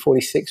in maybe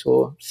 46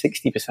 or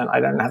 60%. I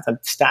don't have the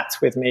stats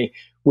with me.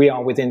 We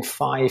are within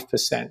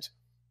 5%.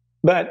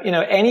 But,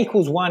 N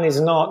equals 1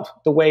 is not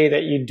the way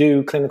that you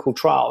do clinical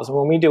trials. And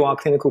when we do our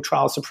clinical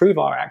trials to prove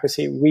our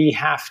accuracy, we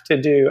have to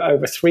do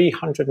over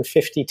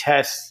 350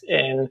 tests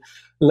in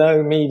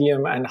low,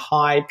 medium, and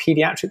high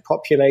pediatric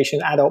population,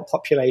 adult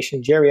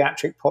population,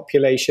 geriatric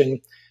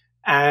population.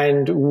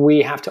 And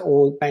we have to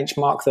all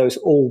benchmark those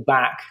all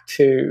back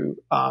to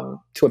a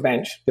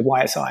bench, the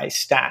YSI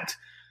stat.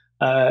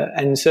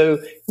 And so,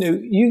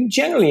 you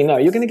generally know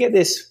you're going to get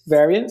this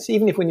variance,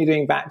 even if when you're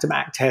doing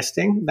back-to-back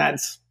testing,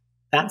 that's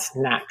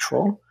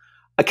natural.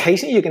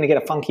 Occasionally, you're going to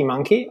get a funky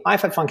monkey.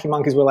 I've had funky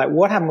monkeys where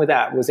what happened with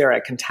that? Was there a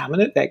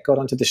contaminant that got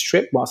onto the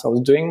strip whilst I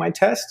was doing my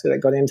test that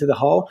got into the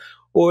hole?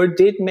 Or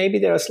did maybe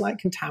there a slight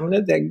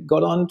contaminant that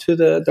got onto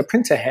the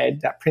printer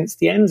head that prints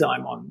the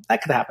enzyme on?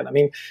 That could happen. I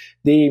mean,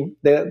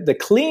 the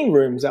clean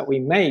rooms that we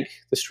make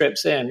the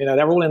strips in,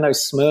 they're all in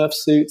those Smurf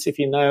suits, if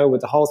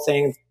with the whole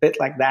thing, a bit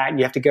like that.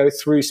 You have to go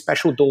through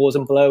special doors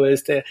and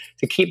blowers to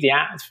keep the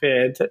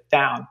atmosphere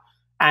down.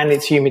 And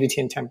it's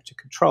humidity and temperature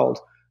controlled.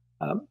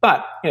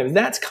 But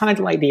that's kind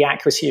of like the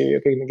accuracy you're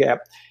going to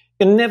get.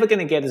 You're never going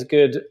to get as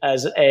good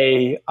as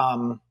a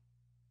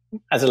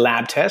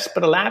lab test,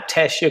 but a lab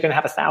test, you're going to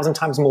have 1,000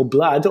 times more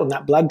blood on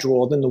that blood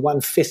draw than the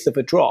 1/5 of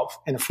a drop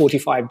in a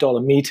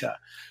 $45 meter.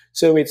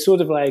 So it's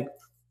sort of like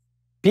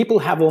people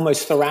have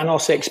almost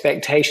Theranos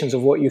expectations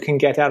of what you can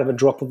get out of a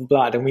drop of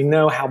blood, and we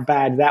know how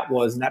bad that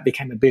was, and that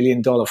became $1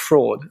 billion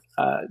fraud.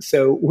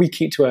 So we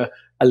keep to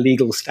a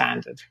legal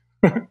standard.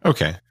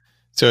 Okay,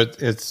 so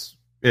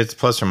it's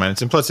plus or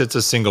minus, and plus it's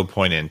a single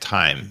point in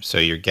time. So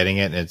you're getting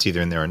it and it's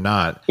either in there or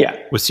not. Yeah.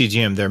 With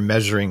CGM, they're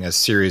measuring a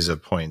series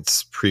of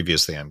points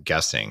previously, I'm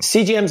guessing.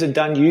 CGMs are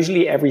done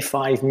usually every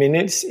 5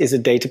 minutes is a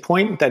data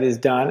point that is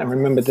done. And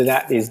remember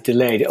that is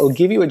delayed. It'll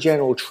give you a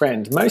general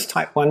trend. Most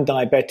type 1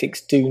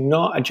 diabetics do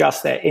not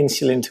adjust their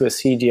insulin to a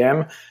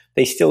CGM.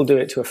 They still do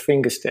it to a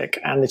finger stick.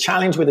 And the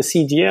challenge with a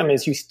CGM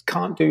is you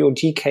can't do your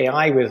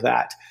GKI with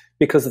that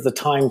because of the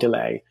time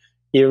delay.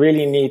 You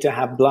really need to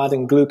have blood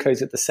and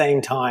glucose at the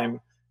same time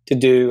to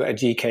do a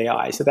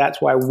GKI. So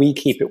that's why we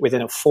keep it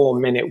within a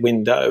 4-minute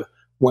window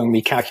when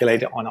we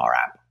calculate it on our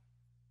app.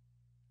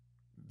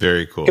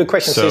 Very cool. Good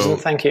question, Susan.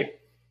 Thank you.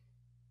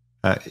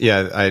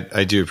 Yeah,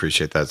 I do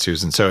appreciate that,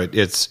 Susan. So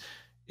it's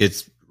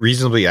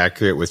reasonably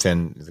accurate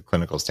within the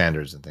clinical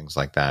standards and things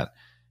like that.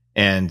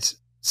 And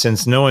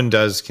since no one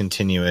does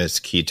continuous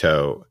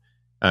ketone,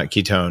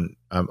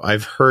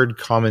 I've heard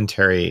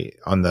commentary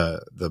on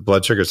the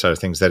blood sugar side of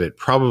things that it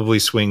probably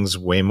swings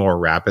way more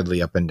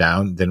rapidly up and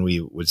down than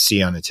we would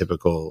see on a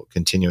typical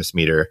continuous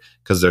meter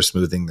because they're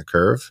smoothing the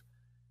curve.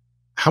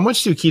 How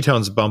much do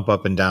ketones bump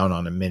up and down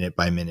on a minute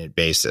by minute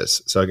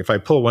basis? So like if I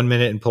pull 1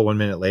 minute and pull 1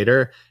 minute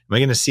later, am I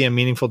going to see a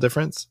meaningful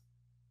difference?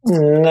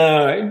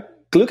 No,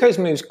 glucose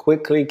moves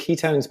quickly.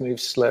 Ketones move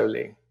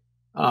slowly.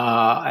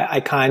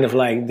 I kind of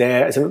like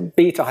there. So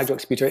beta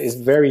hydroxybutyrate is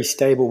very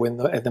stable in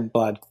the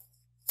blood.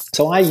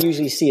 So I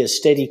usually see a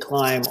steady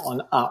climb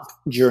on up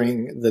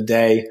during the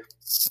day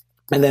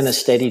and then a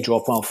steady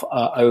drop off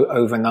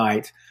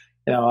overnight.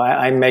 You know,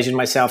 I measured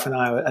myself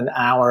an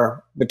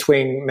hour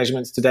between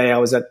measurements today. I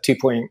was at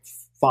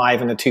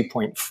 2.5 and a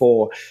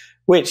 2.4,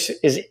 which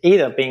is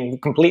either being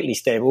completely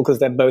stable because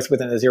they're both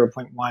within a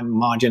 0.1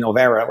 margin of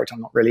error, which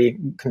I'm not really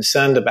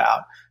concerned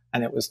about.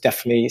 And it was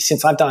definitely,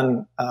 since I've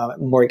done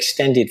more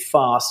extended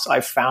fasts,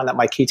 I've found that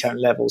my ketone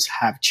levels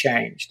have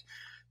changed.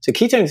 So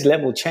ketones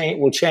level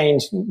will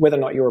change whether or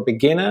not you're a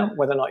beginner,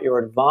 whether or not you're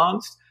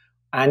advanced,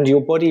 and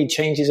your body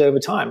changes over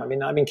time. I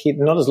mean, I've been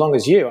keeping not as long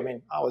as you. I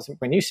mean,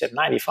 when you said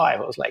 95,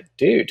 I was like,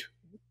 dude,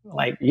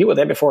 like you were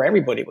there before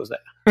everybody was there.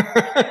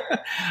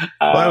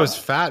 Well, I was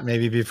fat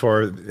maybe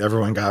before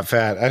everyone got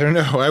fat. I don't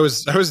know. I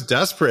was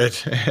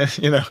desperate.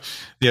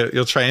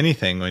 You'll try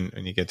anything when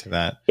you get to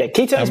that. Yeah,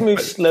 ketones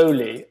move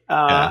slowly.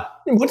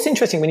 What's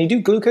interesting, when you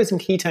do glucose and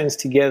ketones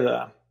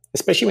together,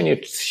 especially when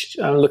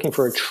you're looking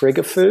for a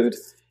trigger food,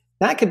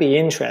 that could be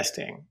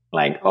interesting.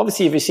 Like,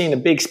 obviously, if you're seeing a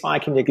big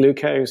spike in your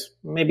glucose,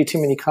 maybe too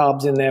many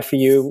carbs in there for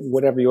you,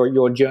 whatever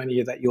your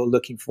journey that you're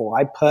looking for.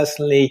 I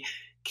personally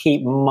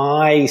keep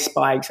my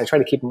spikes, I try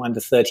to keep them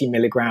under 30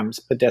 milligrams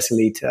per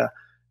deciliter.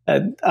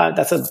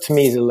 To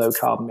me is a low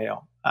carb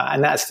meal.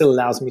 And that still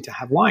allows me to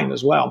have wine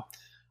as well.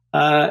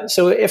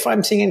 So if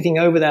I'm seeing anything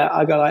over that,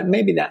 I go like,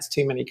 maybe that's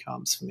too many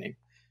carbs for me.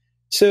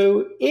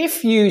 So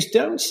if you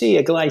don't see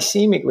a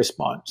glycemic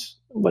response,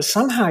 but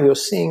somehow you're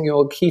seeing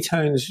your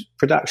ketones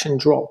production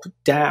drop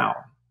down,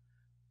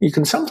 you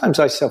can sometimes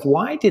ask yourself,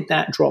 why did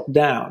that drop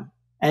down?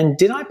 And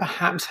did I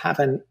perhaps have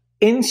an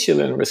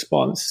insulin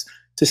response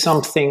to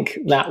something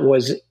that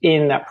was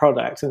in that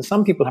product? And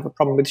some people have a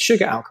problem with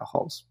sugar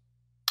alcohols.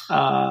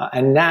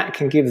 And that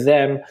can give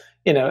them,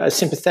 a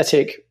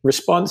sympathetic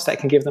response that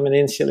can give them an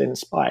insulin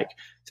spike.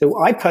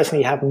 So I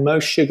personally have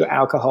most sugar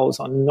alcohols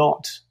are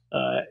not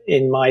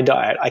in my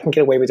diet. I can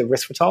get away with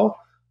erythritol,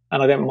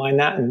 and I don't mind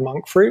that, and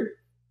monk fruit.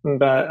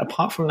 But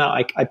apart from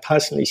that, I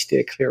personally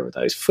steer clear of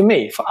those. For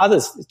me, for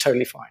others, it's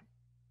totally fine.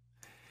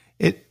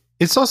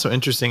 It's also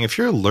interesting if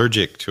you're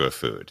allergic to a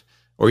food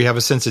or you have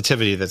a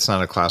sensitivity that's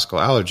not a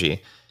classical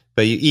allergy,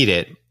 but you eat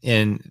it.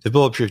 In the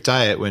Bulletproof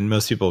diet, when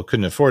most people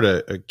couldn't afford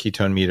a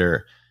ketone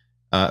meter,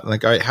 all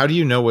right, how do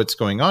you know what's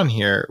going on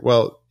here?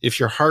 Well, if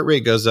your heart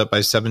rate goes up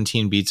by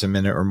 17 beats a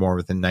minute or more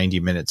within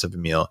 90 minutes of a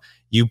meal,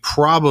 you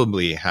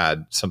probably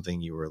had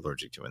something you were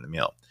allergic to in the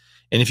meal.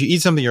 And if you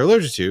eat something you're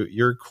allergic to,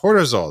 your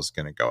cortisol is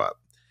going to go up.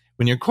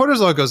 When your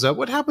cortisol goes up,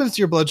 what happens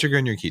to your blood sugar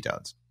and your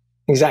ketones?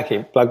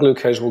 Exactly. Blood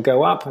glucose will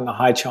go up, and a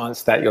high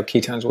chance that your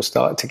ketones will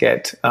start to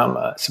get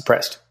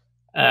suppressed.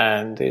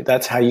 And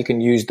that's how you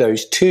can use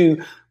those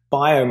two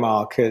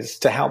biomarkers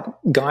to help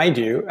guide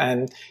you.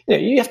 And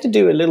you have to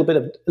do a little bit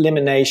of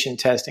elimination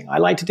testing. I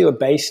like to do a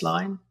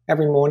baseline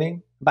every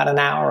morning, about an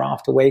hour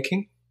after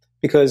waking,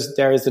 because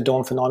there is the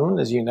dawn phenomenon.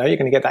 As you know, you're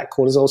going to get that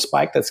cortisol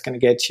spike that's going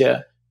to get you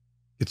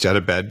out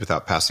of bed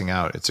without passing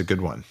out. It's a good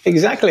one.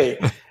 Exactly.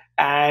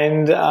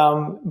 And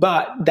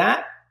but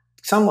that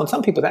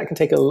some people that can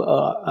take a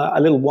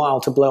little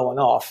while to blow on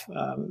off.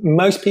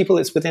 Most people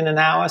it's within an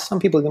hour. Some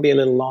people it can be a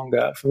little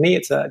longer. For me,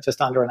 it's just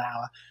under an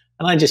hour.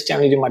 And I just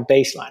generally do my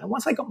baseline. And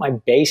once I got my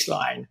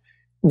baseline,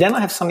 then I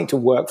have something to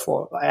work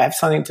for. I have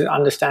something to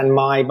understand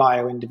my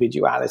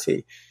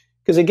bio-individuality.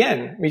 Because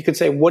again, we could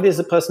say, what is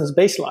the person's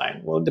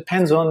baseline? Well, it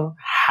depends on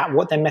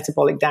what their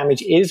metabolic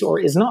damage is or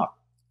is not.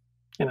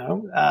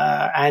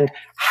 And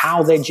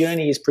how their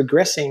journey is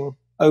progressing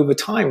over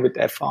time with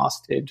their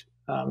fasted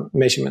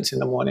measurements in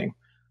the morning.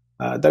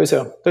 Those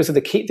are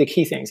the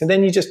key things. And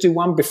then you just do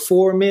one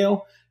before a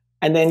meal,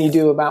 and then you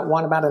do about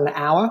an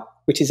hour,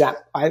 which is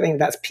I think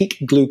that's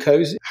peak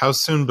glucose. How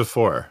soon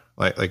before?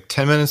 Like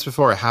 10 minutes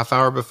before, a half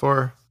hour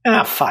before?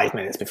 5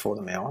 minutes before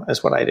the meal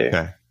is what I do.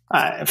 Okay.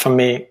 For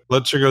me,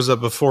 blood sugar goes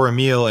up before a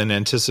meal in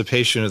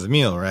anticipation of the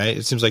meal, right?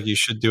 It seems like you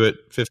should do it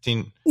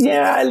 15.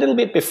 Yeah, a little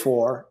bit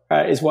before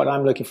is what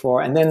I'm looking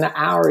for. And then the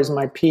hour is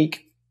my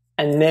peak.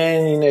 And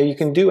then, you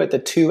can do at the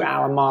 2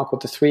 hour mark or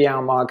the 3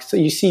 hour mark. So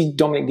you see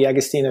Dominic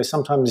D'Agostino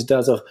sometimes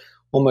does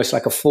almost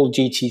like a full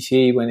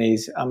GTT when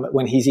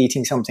he's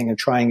eating something and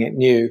trying it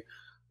new.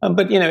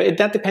 But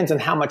that depends on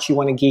how much you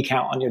want to geek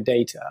out on your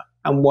data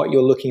and what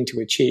you're looking to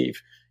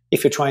achieve.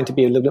 If you're trying to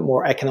be a little bit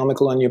more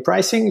economical on your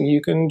pricing, you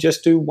can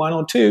just do one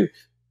or two,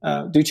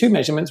 do two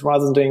measurements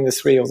rather than doing the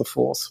three or the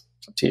fourth.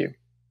 It's up to you.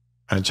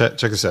 Check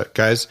this out,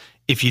 guys.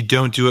 If you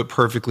don't do it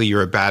perfectly,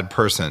 you're a bad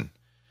person.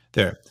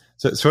 There.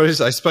 So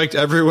I spiked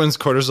everyone's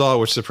cortisol,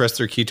 which suppressed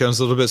their ketones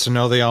a little bit. So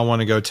now they all want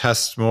to go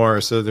test more.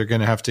 So they're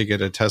going to have to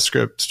get a test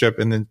strip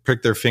and then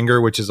prick their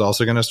finger, which is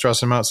also going to stress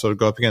them out. So it'll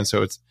go up again.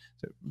 So it's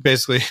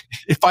basically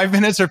 5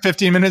 minutes or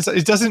 15 minutes.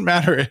 It doesn't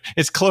matter.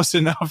 It's close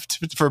enough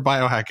for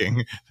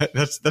biohacking.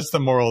 That's the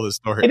moral of the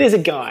story. It is a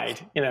guide.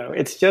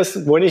 It's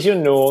just, what is your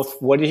north?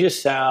 What is your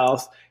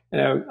south?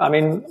 Don't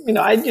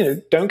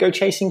go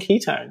chasing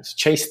ketones.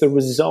 Chase the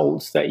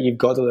results that you've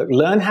got to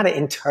learn how to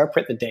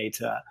interpret the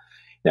data.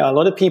 A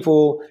lot of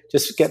people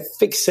just get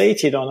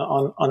fixated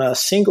on a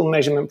single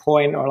measurement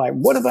point, or like,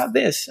 what about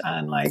this?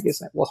 And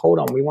it's like, well, hold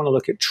on. We want to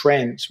look at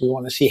trends. We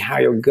want to see how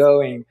you're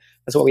going.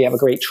 That's why we have a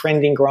great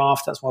trending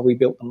graph. That's why we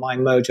built the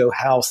Mojo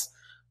Health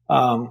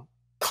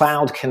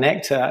cloud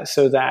connector,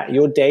 so that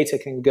your data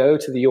can go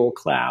to your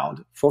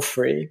cloud for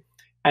free.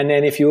 And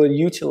then if you're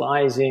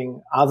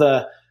utilizing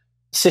other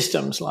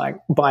systems like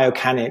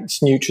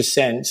Biocanix,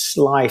 NutriSense,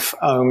 Life,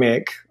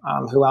 Omic,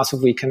 who else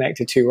have we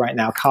connected to right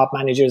now? Carb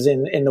Managers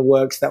in the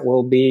works that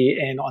will be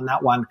in on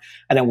that one.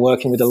 And then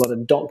working with a lot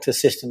of doctor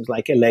systems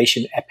like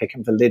Elation, Epic,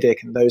 and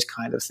Validic, and those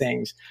kind of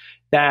things.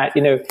 That,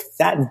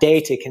 that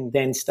data can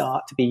then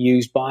start to be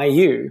used by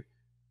you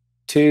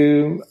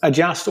to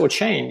adjust or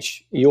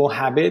change your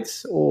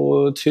habits,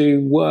 or to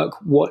work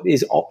what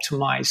is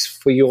optimized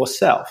for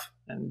yourself.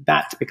 And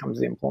that becomes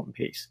the important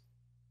piece.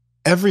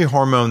 Every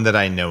hormone that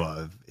I know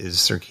of is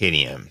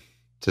circadian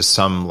to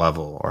some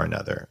level or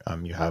another.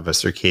 You have a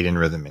circadian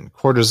rhythm in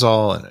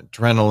cortisol and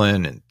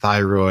adrenaline and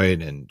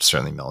thyroid, and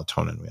certainly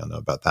melatonin. We all know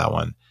about that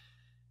one.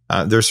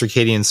 There are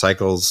circadian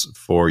cycles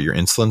for your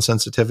insulin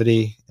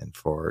sensitivity and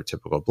for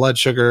typical blood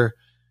sugar.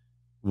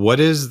 What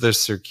is the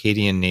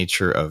circadian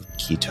nature of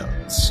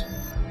ketones?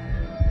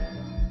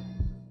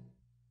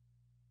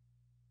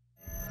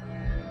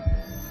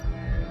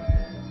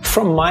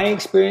 From my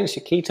experience,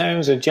 your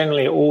ketones are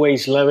generally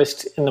always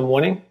lowest in the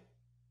morning,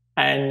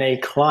 and they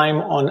climb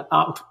on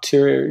up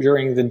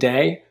during the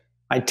day.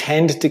 I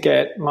tend to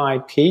get my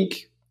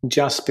peak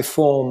just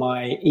before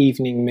my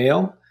evening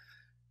meal.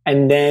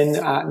 And then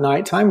at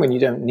nighttime, when you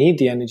don't need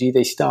the energy,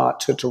 they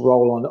start to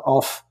roll on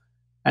off,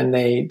 and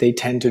they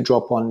tend to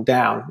drop on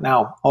down.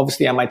 Now,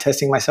 obviously, am I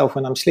testing myself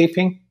when I'm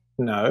sleeping?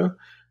 No.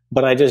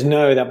 But I just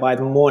know that by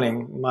the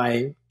morning,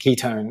 my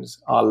ketones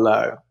are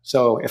low.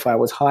 So if I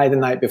was high the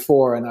night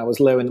before and I was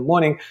low in the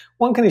morning,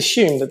 one can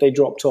assume that they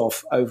dropped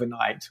off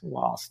overnight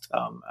whilst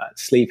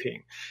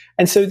sleeping.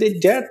 And so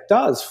it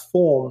does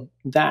form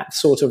that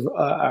sort of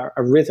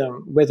a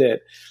rhythm with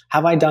it.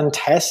 Have I done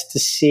tests to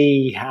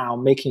see how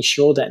making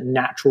sure that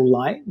natural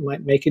light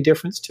might make a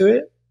difference to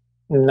it?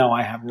 No,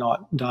 I have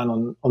not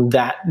done on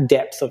that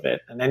depth of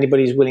it. And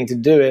anybody who's willing to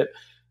do it,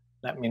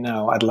 let me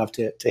know. I'd love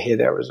to hear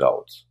their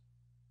results.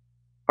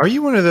 Are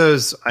you one of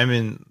those I'm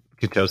in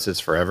ketosis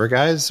forever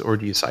guys, or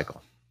do you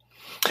cycle?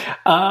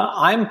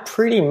 I'm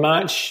pretty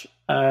much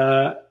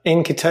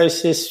in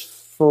ketosis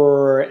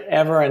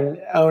forever, and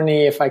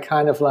only if I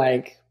kind of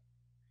it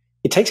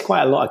takes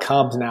quite a lot of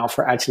carbs now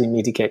for actually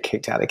me to get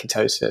kicked out of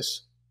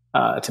ketosis,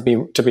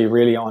 to be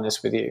really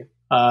honest with you.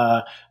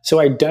 So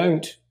I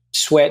don't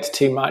sweat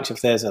too much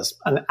if there's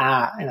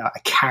a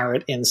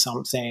carrot in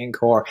something,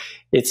 or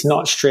it's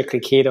not strictly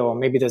keto, or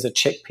maybe there's a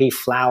chickpea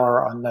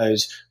flour on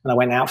those. When I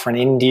went out for an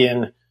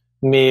Indian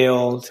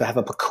meal to have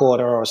a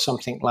pakora or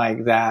something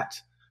like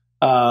that,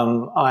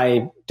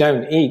 I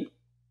don't eat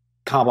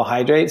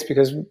carbohydrates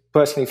because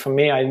personally for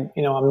me, I'm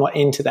not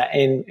into that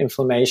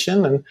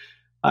inflammation. And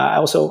I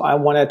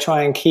want to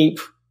try and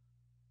keep,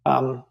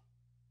 between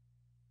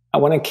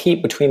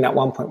that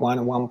 1.1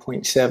 and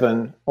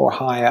 1.7 or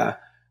higher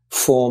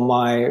for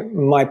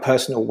my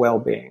personal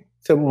well-being.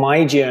 So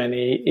my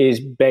journey is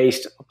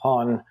based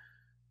upon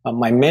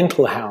my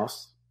mental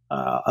health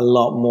a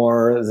lot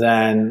more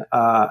than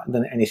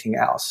anything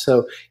else. So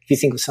if you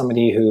think of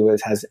somebody who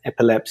has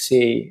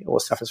epilepsy or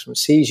suffers from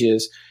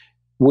seizures,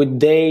 would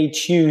they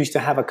choose to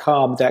have a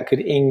carb that could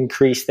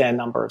increase their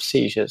number of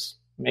seizures?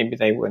 Maybe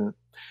they wouldn't.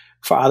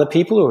 For other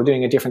people who are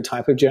doing a different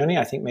type of journey,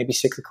 I think maybe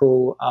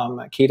cyclical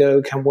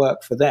keto can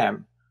work for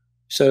them.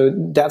 So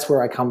that's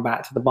where I come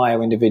back to the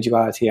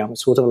bio-individuality. I'm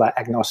sort of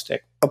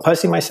agnostic. But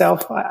personally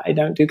myself, I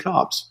don't do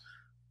carbs.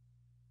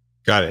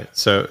 Got it.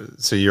 So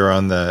you're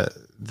on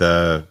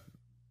the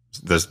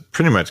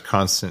pretty much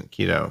constant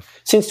keto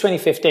since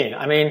 2015.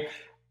 I mean,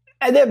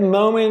 there are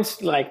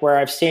moments where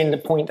I've seen the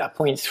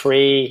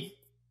 0.3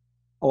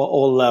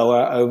 or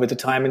lower over the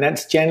time, and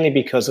that's generally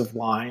because of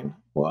wine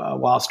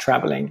whilst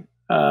traveling.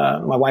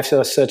 My wife's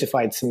a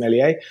certified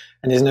sommelier,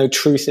 and there's no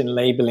truth in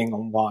labeling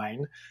on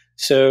wine.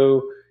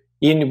 So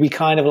we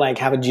kind of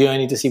have a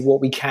journey to see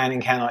what we can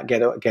and cannot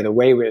get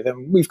away with.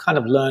 And we've kind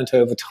of learned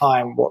over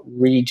time what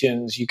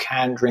regions you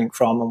can drink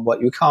from and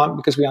what you can't,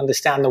 because we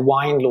understand the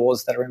wine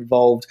laws that are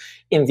involved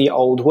in the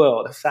old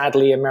world.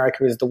 Sadly,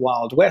 America is the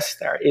Wild West.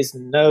 There is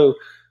no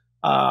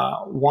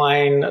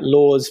wine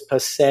laws per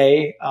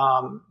se.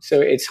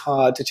 So it's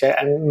hard to check.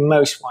 And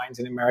most wines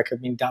in America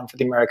have been done for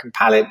the American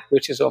palate,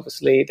 which is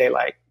obviously they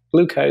like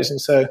glucose. And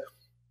so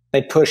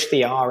they push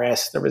the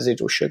RS, the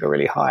residual sugar,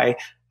 really high.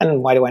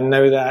 And why do I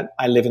know that?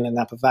 I live in the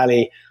Napa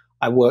Valley.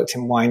 I worked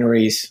in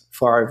wineries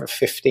for over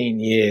 15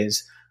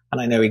 years,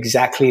 and I know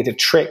exactly the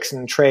tricks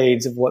and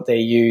trades of what they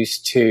use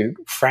to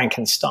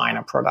Frankenstein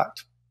a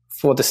product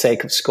for the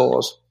sake of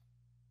scores.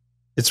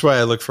 It's why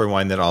I look for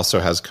wine that also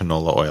has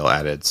canola oil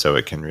added, so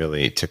it can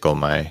really tickle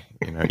my,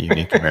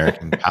 unique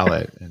American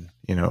palate. And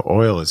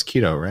oil is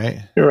keto,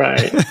 right?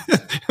 Right.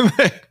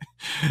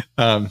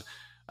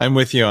 I'm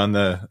with you on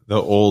the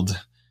old,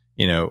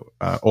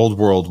 old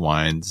world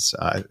wines.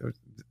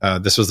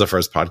 This was the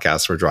first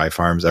podcast where Dry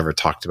Farms ever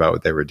talked about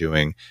what they were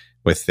doing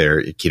with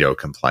their keto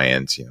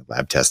compliant,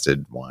 lab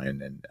tested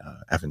wine. And I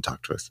haven't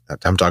talked to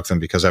them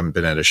because I haven't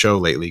been at a show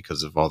lately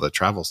because of all the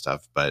travel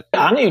stuff. But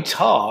I knew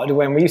Todd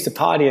when we used to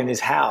party in his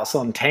house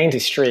on Tainter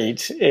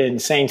Street in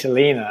St.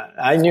 Helena.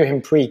 I knew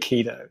him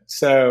pre-keto.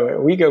 So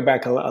we go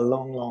back a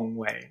long, long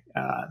way.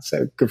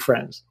 So good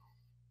friends.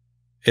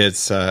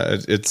 It's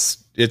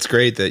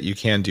great that you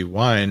can do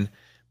wine,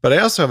 but I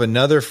also have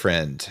another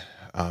friend.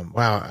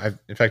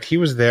 In fact, he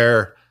was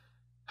there.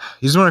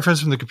 He's one of my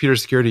friends from the computer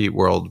security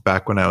world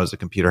back when I was a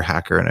computer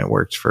hacker and I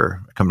worked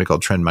for a company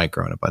called Trend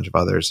Micro and a bunch of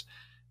others.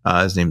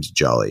 His name's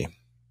Jolly,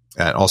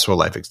 also a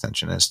life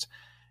extensionist.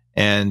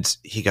 And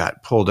he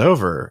got pulled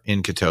over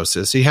in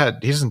ketosis. He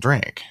doesn't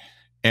drink.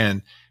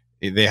 And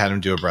they had him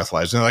do a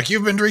breathalyzer. And they're like,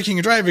 you've been drinking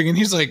and driving. And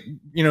he's like,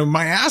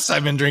 my ass,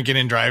 I've been drinking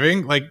and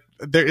driving. Like,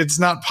 it's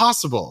not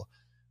possible.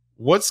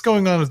 What's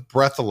going on with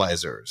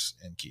breathalyzers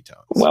and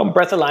ketones? Well,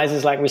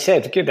 breathalyzers, like we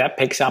said, that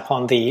picks up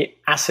on the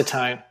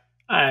acetone.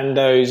 And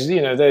those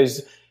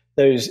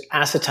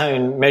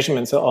acetone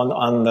measurements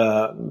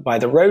by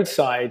the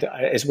roadside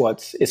is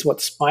what's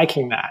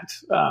spiking that.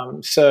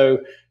 So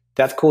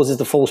that causes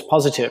the false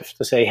positive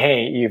to say,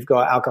 hey, you've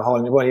got alcohol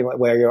in your body,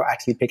 where you're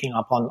actually picking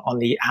up on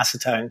the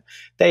acetone.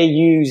 They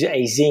use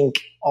a zinc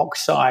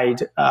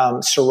oxide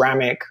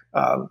ceramic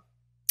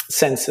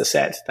sensor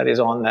set that is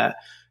on there.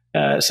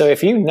 So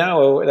if you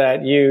know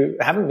that you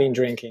haven't been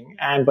drinking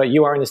but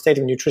you are in a state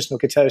of nutritional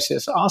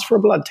ketosis, ask for a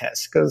blood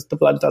test because the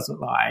blood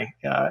doesn't lie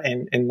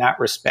in that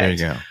respect.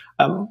 There you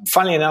go.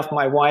 Funnily enough,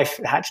 my wife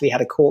actually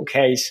had a court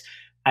case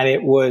and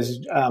it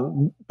was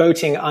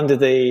boating under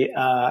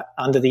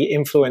the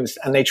influence,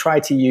 and they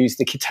tried to use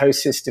the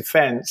ketosis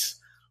defense,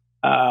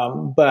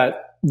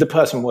 but the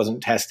person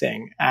wasn't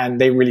testing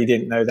and they really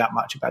didn't know that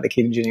much about the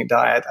ketogenic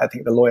diet. I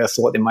think the lawyer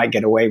thought they might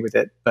get away with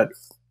it, but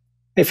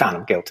they found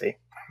him guilty.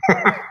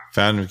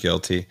 Found him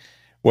guilty.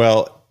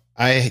 Well,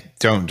 I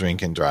don't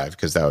drink and drive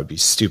because that would be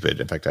stupid.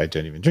 In fact, I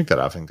don't even drink that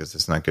often because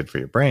it's not good for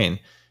your brain.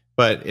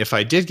 But if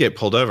I did get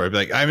pulled over, I'd be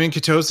like, I'm in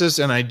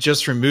ketosis and I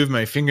just removed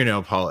my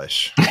fingernail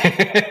polish,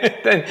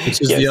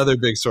 which is the other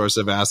big source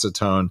of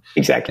acetone.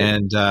 Exactly.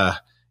 And,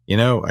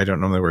 I don't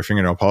normally wear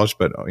fingernail polish,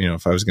 but,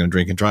 if I was going to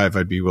drink and drive,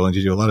 I'd be willing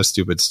to do a lot of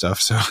stupid stuff.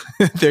 So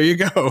there you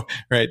go.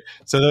 Right.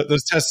 So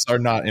those tests are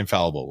not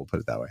infallible. We'll put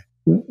it that way.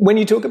 When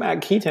you talk about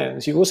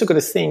ketones, you've also got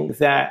to think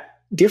that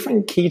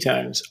different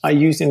ketones are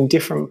used in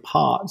different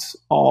parts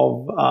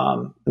of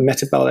the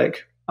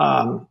metabolic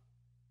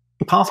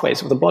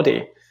pathways of the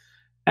body.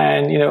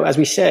 And, as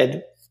we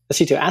said,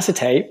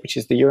 acetoacetate, which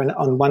is the urine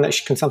on one that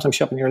can sometimes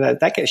show up in urine,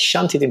 that gets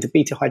shunted into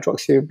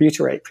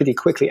beta-hydroxybutyrate pretty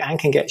quickly and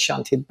can get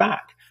shunted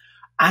back.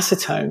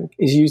 Acetone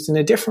is used in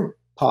a different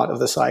part of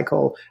the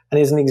cycle and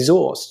is an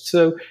exhaust.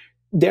 So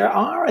there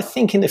are, I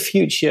think, in the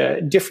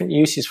future, different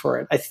uses for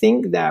it. I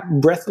think that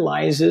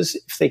breathalyzers,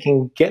 if they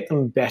can get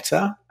them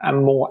better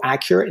and more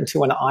accurate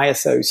into an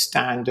ISO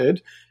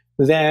standard,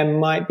 there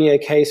might be a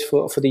case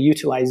for the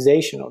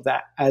utilization of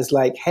that as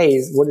like,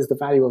 hey, what is the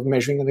value of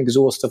measuring an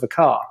exhaust of a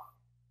car?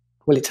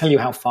 Will it tell you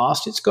how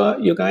fast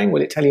you're going?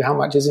 Will it tell you how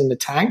much is in the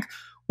tank?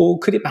 Or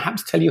could it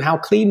perhaps tell you how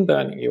clean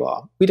burning you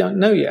are? We don't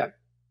know yet.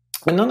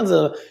 And none of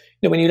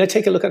when you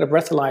take a look at a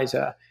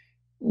breathalyzer,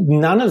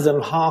 none of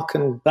them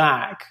harken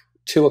back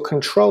to a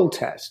control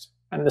test.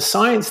 And the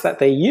science that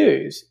they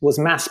use was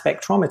mass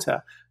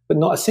spectrometer, but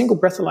not a single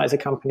breathalyzer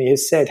company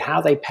has said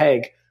how they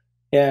peg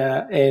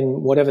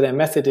in whatever their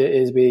method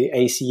is, be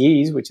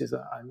ACEs, which is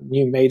a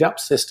new made-up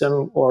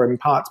system, or in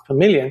parts per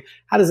million.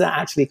 How does that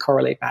actually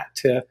correlate back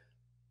to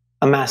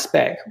a mass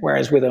spec?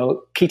 Whereas with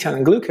a ketone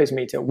and glucose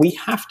meter, we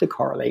have to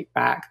correlate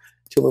back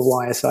to a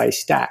YSI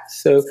stat.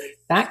 So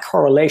that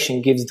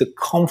correlation gives the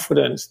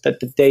confidence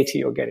that the data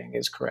you're getting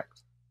is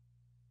correct.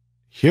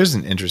 Here's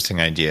an interesting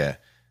idea.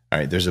 All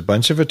right, there's a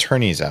bunch of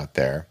attorneys out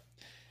there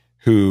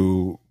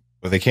who,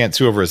 they can't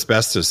sue over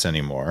asbestos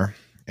anymore.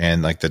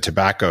 And like the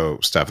tobacco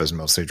stuff is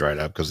mostly dried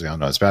up because they all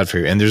know it's bad for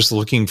you. And they're just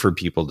looking for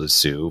people to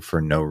sue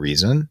for no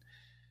reason.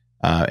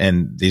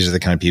 And these are the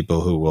kind of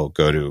people who will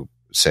go to,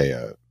 say,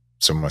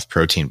 someone with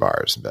protein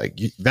bars and be like,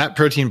 that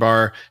protein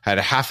bar had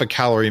a half a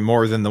calorie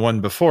more than the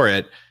one before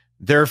it.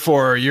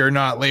 Therefore, you're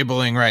not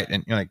labeling right.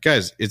 And you're like,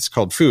 guys, it's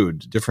called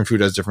food. Different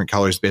food has different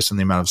calories based on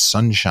the amount of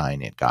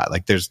sunshine it got.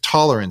 Like there's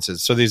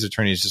tolerances. So these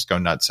attorneys just go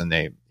nuts and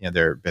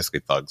they're basically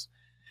thugs.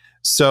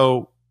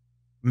 So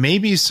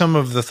maybe some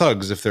of the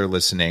thugs, if they're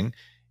listening,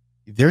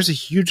 there's a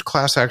huge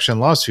class action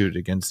lawsuit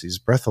against these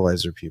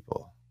breathalyzer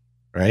people,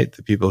 right?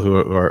 The people who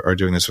are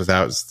doing this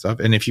without stuff.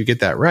 And if you get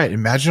that right,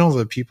 imagine all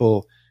the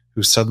people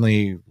who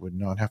suddenly would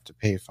not have to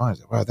pay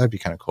fines. Wow, that'd be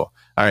kind of cool.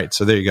 All right,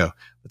 so there you go.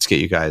 Let's get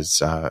you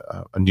guys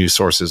new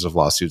sources of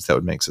lawsuits that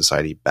would make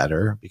society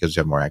better because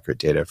you have more accurate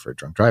data for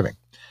drunk driving.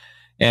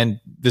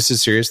 And this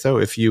is serious, though.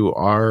 If you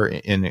are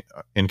in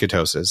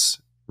ketosis,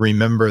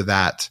 remember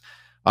that,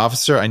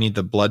 officer, I need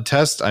the blood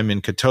test. I'm in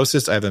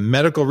ketosis. I have a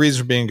medical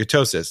reason for being in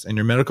ketosis. And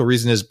your medical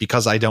reason is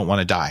because I don't want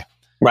to die.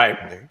 Right.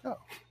 There you go.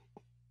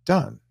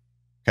 Done.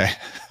 Okay.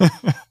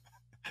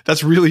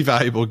 That's really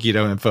valuable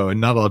keto info. And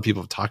not a lot of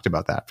people have talked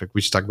about that. In fact,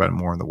 we should talk about it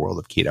more in the world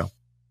of keto.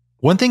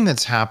 One thing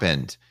that's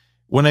happened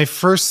when I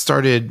first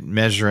started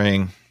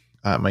measuring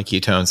my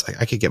ketones,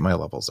 I could get my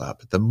levels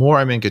up. The more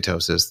I'm in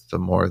ketosis, the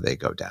more they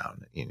go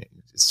down.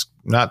 It's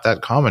not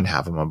that common to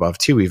have them above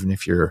 2, even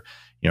if you're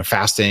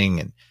fasting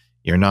and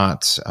you're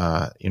not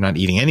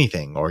eating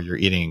anything, or you're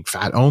eating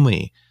fat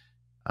only.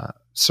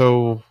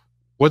 So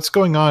what's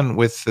going on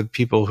with the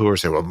people who are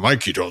saying, well, my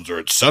ketones are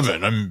at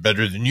 7, I'm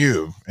better than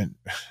you? And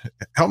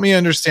help me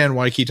understand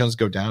why ketones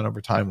go down over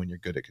time when you're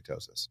good at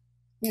ketosis.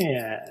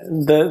 Yeah,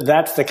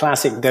 that's the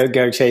classic don't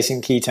go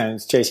chasing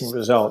ketones, chasing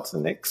results.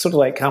 And it sort of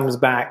like comes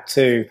back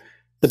to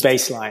the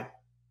baseline.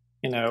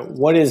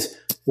 What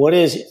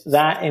is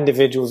that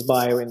individual's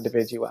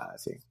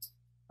bio-individuality?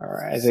 All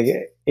right.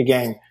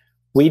 Again,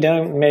 we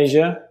don't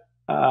measure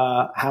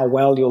how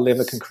well your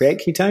liver can create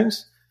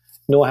ketones,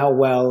 nor how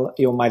well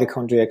your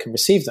mitochondria can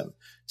receive them.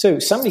 So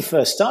somebody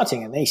first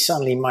starting and they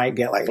suddenly might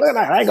get like, look at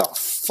that, I got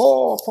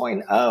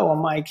 4.0 on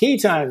my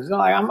ketones.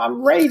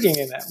 I'm raging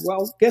in it.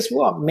 Well, guess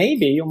what?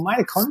 Maybe your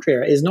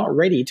mitochondria is not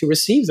ready to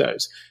receive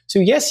those. So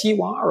yes,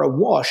 you are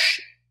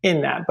awash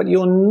in that, but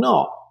you're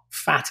not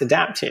fat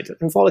adapted.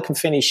 And Volek and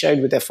Finney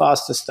showed with their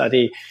faster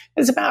study,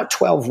 it's about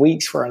 12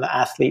 weeks for an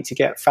athlete to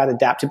get fat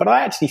adapted. But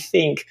I actually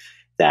think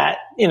that,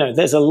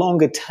 there's a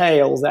longer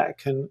tail that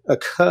can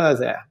occur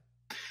there.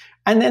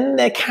 And then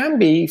there can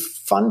be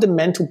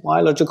fundamental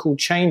biological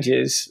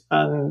changes,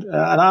 and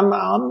I'm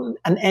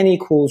an N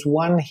equals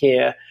 1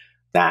 here,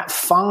 that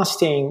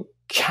fasting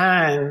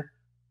can,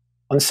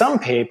 on some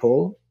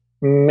people,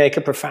 make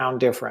a profound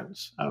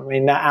difference. I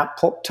mean, that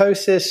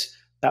apoptosis,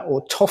 that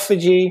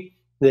autophagy,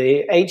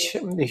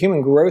 the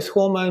human growth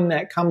hormone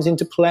that comes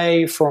into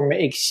play from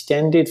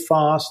extended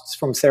fasts,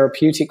 from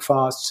therapeutic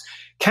fasts,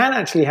 can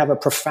actually have a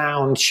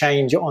profound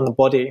change on the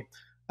body.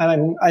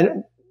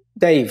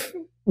 Dave,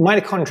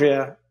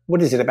 mitochondria,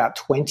 what is it? About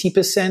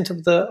 20%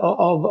 of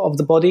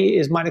the body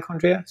is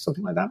mitochondria,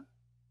 something like that.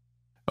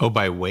 Oh,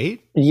 by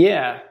weight?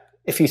 Yeah.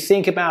 If you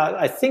think about,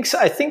 I think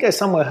I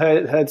somewhere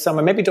heard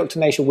somewhere, maybe Dr.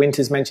 Naisha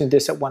Winters mentioned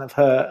this at one of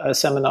her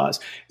seminars.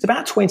 It's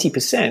about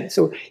 20%.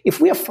 So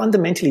if we are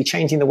fundamentally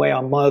changing the way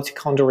our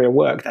mitochondria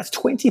work, that's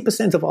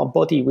 20% of our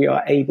body we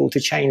are able to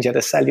change at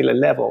a cellular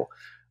level.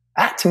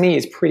 That to me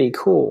is pretty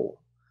cool.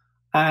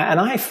 And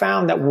I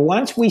found that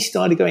once we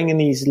started going in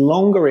these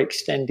longer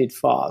extended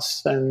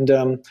fasts,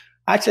 and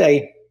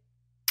actually,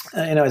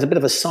 as a bit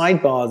of a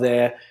sidebar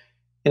there,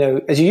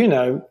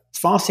 as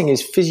fasting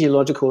is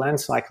physiological and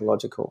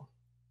psychological.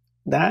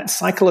 That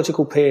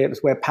psychological period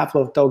is where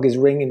Pavlov's dog is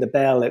ringing the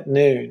bell at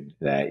noon,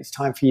 that it's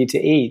time for you to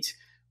eat,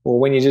 or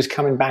when you're just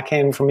coming back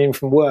in from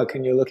work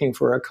and you're looking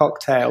for a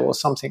cocktail or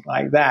something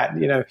like that.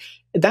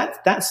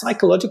 That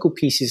psychological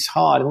piece is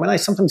hard. And when I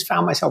sometimes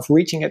found myself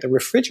reaching at the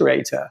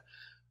refrigerator,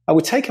 I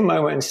would take a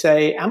moment and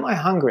say, am I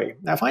hungry?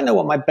 Now, if I know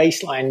what my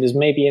baseline is,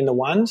 maybe in the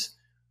 1s,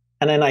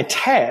 and then I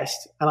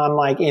test and I'm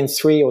like in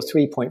 3 or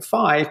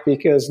 3.5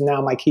 because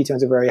now my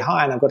ketones are very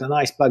high and I've got a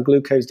nice blood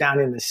glucose down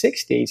in the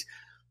 60s,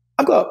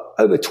 I've got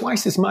over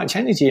twice as much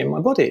energy in my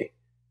body.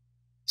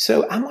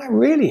 So am I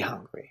really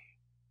hungry?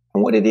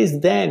 And what it is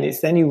then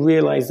you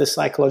realize the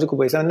psychological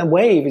waves. And the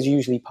wave is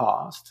usually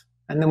past.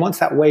 And then once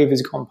that wave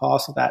has gone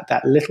past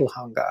that little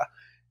hunger,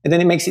 and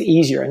then it makes it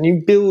easier and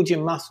you build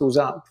your muscles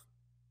up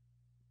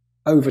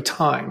over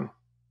time.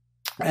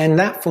 And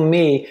that for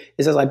me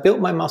is as I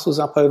built my muscles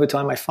up over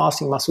time, my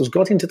fasting muscles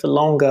got into the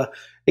longer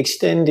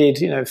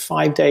extended,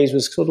 5 days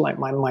was sort of like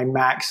my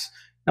max.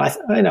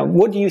 And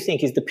what do you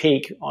think is the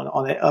peak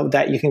on it,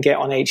 that you can get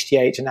on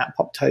HGH and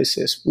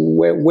apoptosis?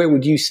 Where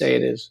would you say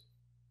it is?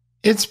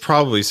 It's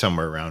probably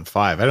somewhere around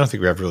 5. I don't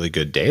think we have really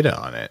good data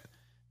on it,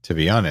 to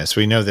be honest.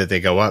 We know that they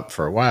go up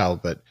for a while,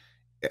 but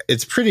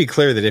it's pretty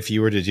clear that if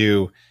you were to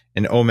do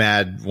an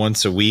OMAD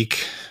once a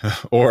week,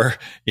 or,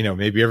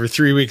 maybe every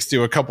 3 weeks,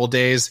 do a couple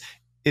days,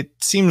 it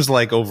seems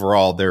like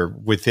overall they're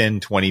within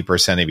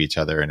 20% of each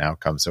other in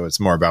outcomes. So it's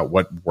more about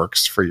what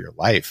works for your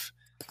life.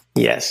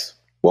 Yes.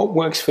 What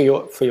works for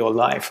your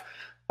life?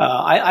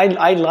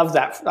 I love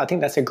that. I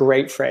think that's a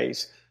great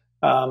phrase.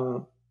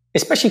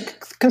 Especially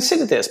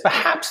consider this.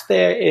 Perhaps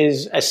there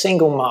is a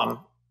single mom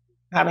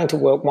having to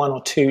work 1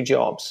 or 2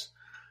 jobs.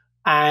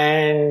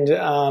 And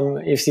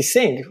if you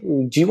think,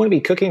 do you want to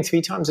be cooking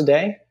 3 times a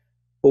day?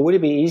 Or would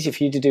it be easy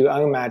for you to do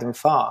OMAD and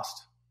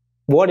fast?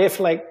 What if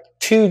like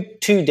two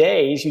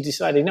days you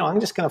decided, no, I'm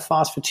just going to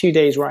fast for 2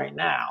 days right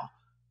now.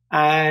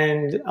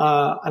 And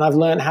I've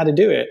learned how to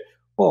do it.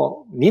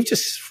 Well, you've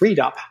just freed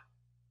up.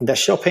 Less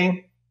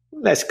shopping,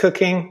 less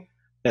cooking,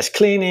 less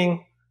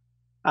cleaning,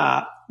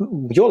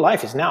 your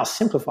life is now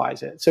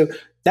simplifies it. So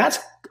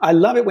I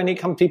love it when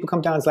people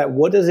come down. It's like,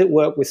 what does it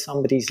work with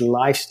somebody's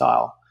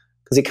lifestyle?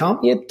 Because it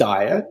can't be a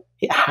diet.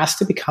 It has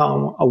to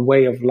become a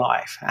way of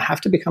life. It has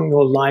to become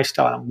your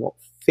lifestyle and what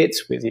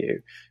fits with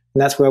you.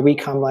 And that's where we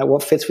come, like,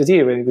 what fits with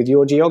you and with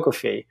your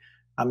geography.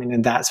 I mean,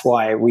 and that's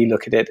why we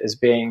look at it as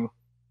being,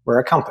 we're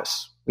a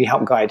compass. We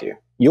help guide you.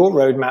 Your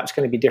roadmap's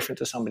going to be different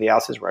to somebody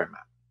else's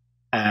roadmap.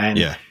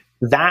 And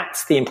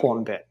that's the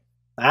important bit.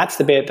 That's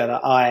the bit that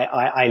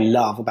I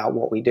love about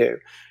what we do.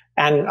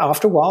 And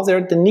after a while,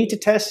 the need to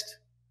test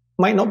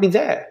might not be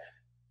there.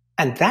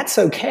 And that's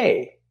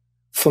okay.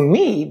 For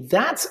me,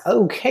 that's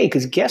okay,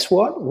 because guess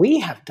what? We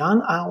have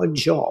done our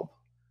job.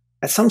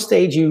 At some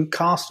stage, you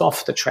cast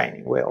off the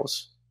training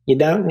wheels. You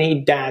don't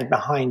need dad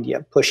behind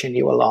you pushing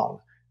you along.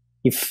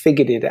 You've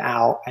figured it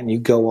out and you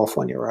go off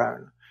on your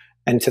own.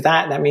 And to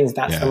that means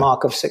that's the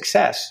mark of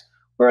success.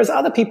 Whereas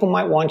other people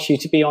might want you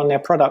to be on their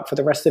product for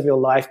the rest of your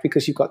life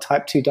because you've got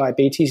type 2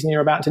 diabetes and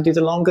you're about to do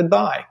the long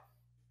goodbye.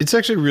 It's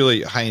actually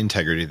really high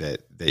integrity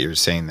that you're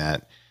saying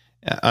that.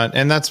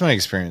 And that's my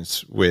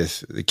experience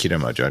with the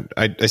Keto-Mojo.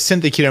 I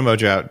sent the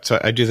Keto-Mojo out. So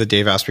I do the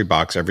Dave Asprey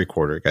box every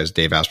quarter, guys,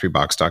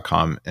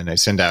 daveaspreybox.com. And I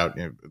send out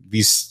at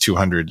least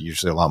 200,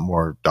 usually a lot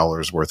more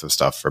dollars worth of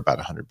stuff for about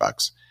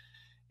 $100.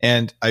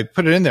 And I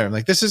put it in there. I'm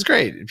like, this is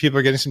great. People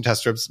are getting some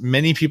test strips.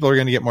 Many people are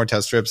going to get more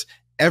test strips.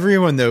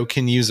 Everyone, though,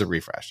 can use a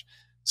refresh.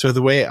 So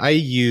the way I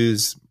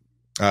use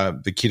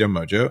the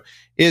Keto-Mojo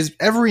is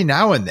every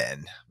now and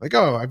then, like,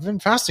 oh, I've been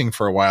fasting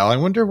for a while. I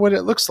wonder what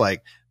it looks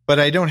like. But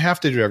I don't have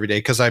to do it every day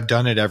because I've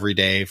done it every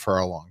day for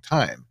a long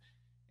time.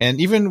 And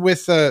even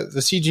with the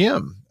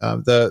CGM,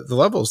 the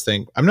levels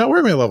thing, I'm not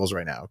wearing my levels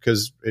right now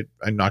because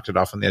I knocked it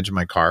off on the edge of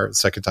my car. The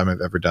second time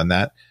I've ever done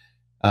that.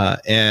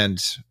 And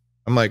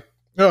I'm like,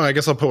 oh, I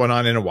guess I'll put one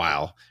on in a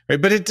while. Right?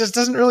 But it just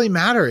doesn't really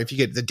matter if you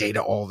get the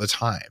data all the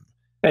time.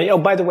 Oh,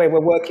 by the way, we're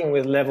working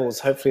with Levels.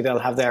 Hopefully they'll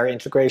have their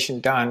integration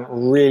done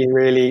really,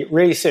 really,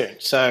 really soon.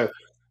 So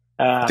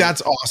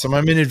that's awesome.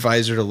 I'm an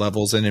advisor to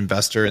Levels and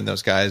investor in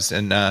those guys.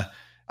 And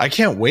I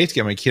can't wait to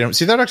get my keto.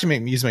 See, that actually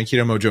make me use my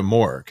Keto-Mojo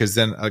more because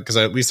then, because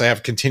at least I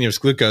have continuous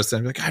glucose. Then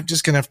I'm like, I'm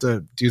just gonna have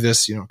to do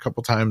this, a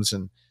couple times.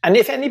 And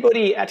if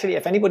anybody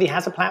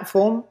has a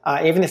platform,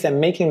 even if they're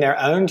making their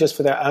own, just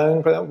for their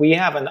own, we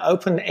have an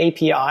open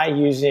API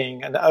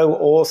using an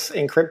OAuth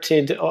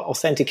encrypted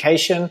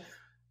authentication.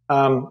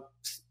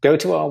 Go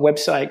to our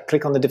website,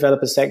 click on the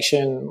developer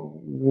section.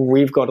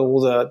 We've got all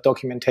the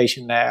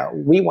documentation there.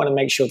 We want to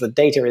make sure the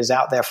data is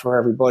out there for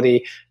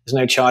everybody. There's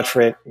no charge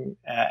for it, and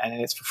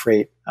it's for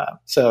free.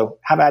 So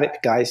have at it,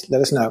 guys. Let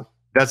us know.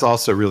 That's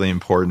also really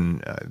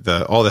important.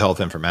 All the health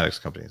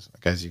informatics companies,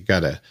 guys, you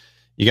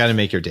gotta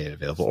make your data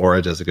available.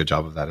 Aura does a good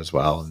job of that as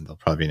well, and there'll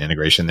probably be an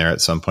integration there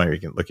at some point where you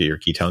can look at your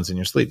ketones in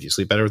your sleep. Do you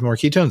sleep better with more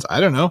ketones? I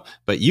don't know,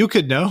 but you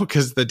could know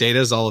because the data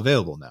is all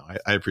available now.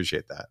 I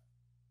appreciate that.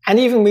 And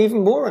even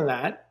more on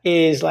that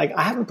is, like,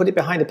 I haven't put it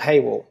behind a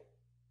paywall.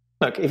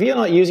 Look, if you're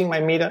not using my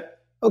meter,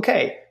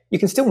 okay, you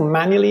can still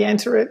manually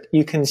enter it.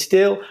 You can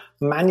still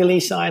manually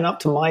sign up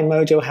to my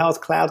Mojo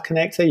Health Cloud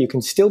Connector. You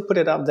can still put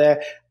it up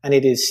there, and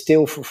it is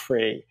still for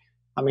free.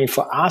 I mean,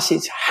 for us,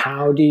 it's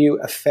how do you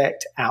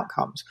affect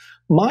outcomes?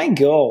 My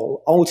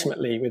goal,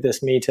 ultimately, with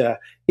this meter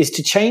is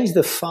to change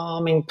the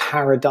farming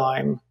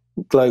paradigm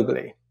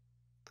globally.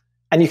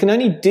 And you can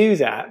only do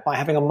that by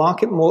having a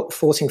market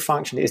forcing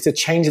function, is to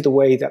change the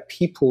way that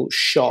people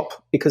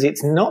shop, because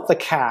it's not the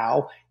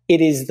cow, it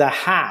is the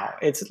how.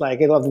 It's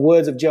like, I love the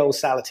words of Joel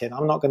Salatin.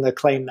 I'm not going to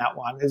claim that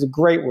one. It's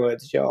great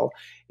words, Joel.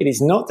 It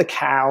is not the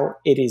cow,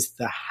 it is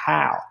the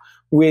how.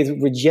 With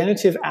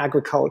regenerative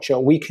agriculture,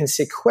 we can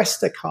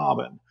sequester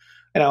carbon.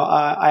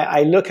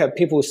 I look at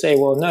people who say,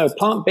 well, no,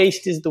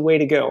 plant-based is the way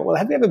to go. Well,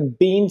 have you ever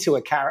been to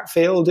a carrot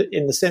field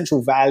in the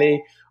Central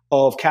Valley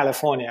of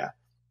California?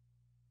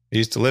 I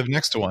used to live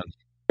next to one.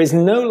 There's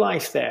no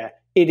life there.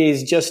 It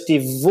is just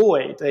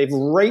devoid. They've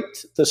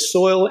raped the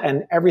soil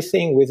and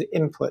everything with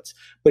inputs.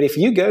 But if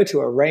you go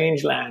to a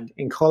rangeland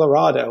in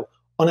Colorado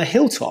on a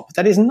hilltop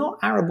that is not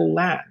arable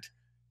land,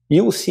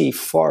 you will see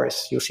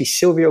forests, you'll see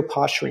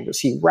silvopasturing, you'll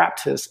see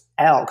raptors,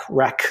 elk,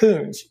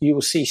 raccoons, you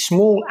will see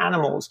small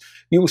animals,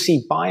 you will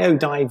see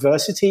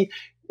biodiversity.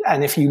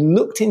 And if you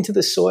looked into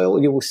the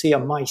soil, you will see a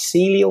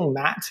mycelial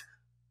mat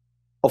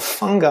of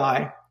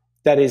fungi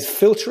that is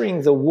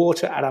filtering the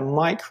water at a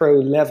micro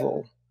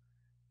level.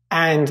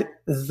 And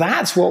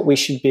that's what we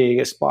should be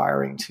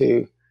aspiring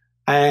to.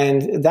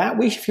 And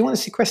that if you want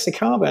to sequester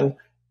carbon,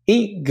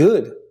 eat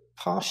good,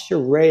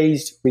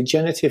 pasture-raised,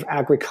 regenerative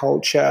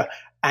agriculture,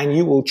 and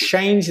you will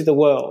change the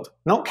world,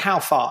 not cow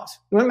fart.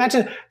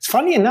 Imagine, it's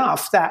funny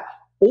enough that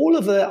all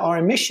of our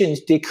emissions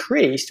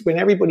decreased when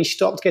everybody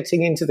stopped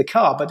getting into the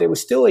car, but they were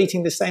still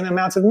eating the same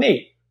amount of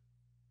meat.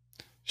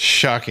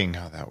 Shocking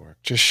how that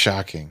worked. Just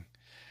shocking.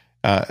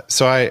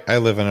 So I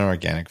live on an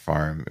organic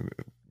farm,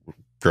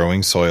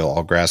 growing soil,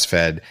 all grass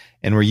fed,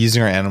 and we're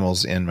using our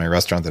animals in my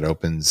restaurant that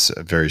opens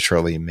very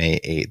shortly, May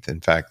 8th.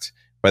 In fact,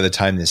 by the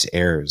time this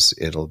airs,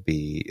 it'll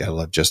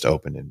have just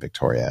opened in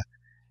Victoria.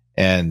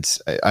 And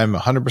I'm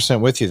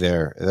 100% with you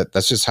there.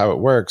 That's just how it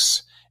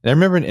works. And I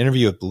remember an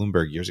interview with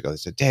Bloomberg years ago. They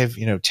said, Dave,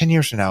 10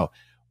 years from now,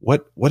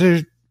 what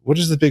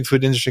is the big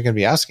food industry going to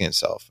be asking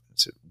itself? I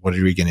said, what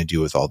are we going to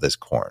do with all this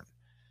corn?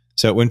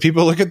 So when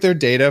people look at their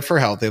data for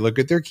health, they look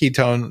at their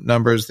ketone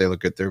numbers, they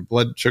look at their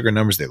blood sugar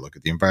numbers, they look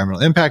at the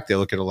environmental impact, they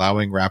look at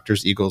allowing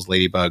raptors, eagles,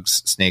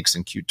 ladybugs, snakes,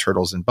 and cute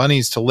turtles and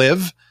bunnies to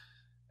live.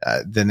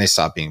 Then they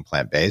stop being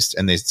plant-based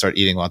and they start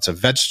eating lots of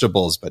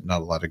vegetables, but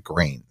not a lot of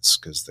grains,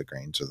 because the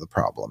grains are the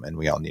problem and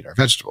we all need our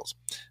vegetables.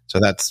 So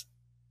that's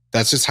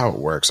just how it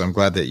works. I'm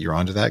glad that you're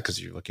onto that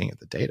because you're looking at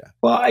the data.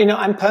 Well,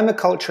 I'm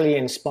permaculturally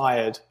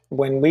inspired.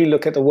 When we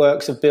look at the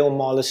works of Bill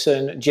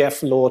Mollison,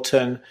 Jeff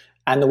Lawton,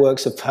 and the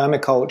works of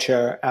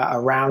permaculture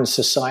around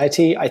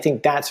society, I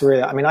think that's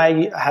real.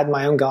 I had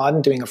my own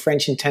garden doing a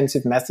French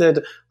intensive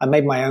method. I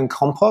made my own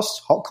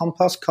compost, hot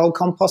compost, cold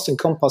compost, and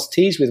compost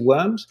teas with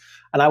worms.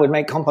 And I would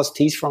make compost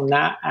teas from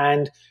that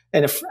and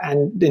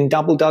in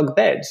double dug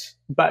beds,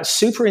 but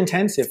super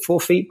intensive,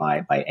 4 feet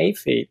by 8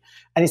 feet.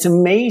 And it's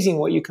amazing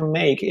what you can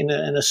make in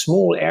a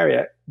small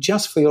area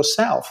just for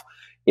yourself.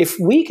 If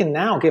we can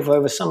now give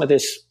over some of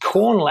this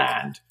corn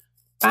land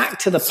back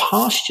to the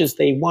pastures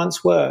they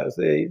once were,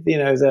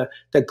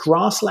 the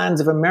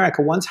grasslands of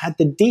America once had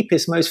the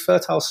deepest, most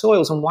fertile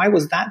soils. And why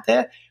was that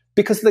there?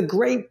 Because the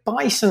great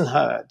bison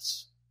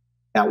herds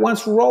that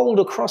once rolled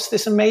across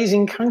this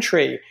amazing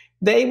country,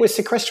 they were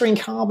sequestering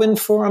carbon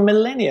for a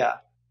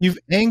millennia. You've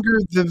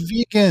angered the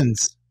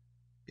vegans.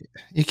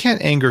 You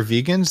can't anger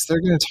vegans.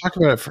 They're going to talk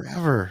about it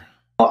forever.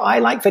 Well, I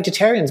like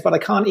vegetarians, but I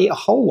can't eat a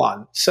whole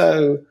one.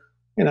 So,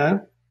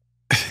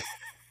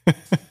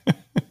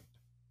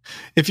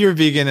 If you're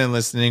vegan and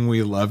listening,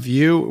 we love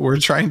you. We're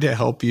trying to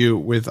help you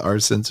with our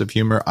sense of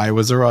humor. I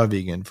was a raw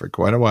vegan for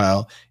quite a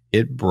while.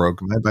 It broke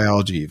my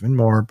biology even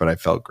more, but I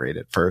felt great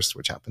at first,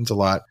 which happens a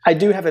lot. I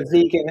do have a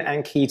vegan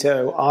and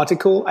keto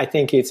article. I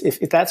think it's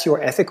if that's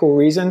your ethical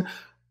reason,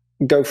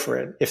 go for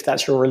it. If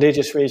that's your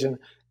religious reason,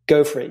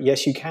 go for it.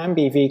 Yes, you can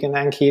be vegan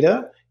and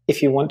keto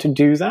if you want to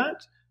do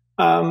that.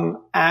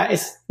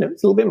 It's a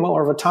little bit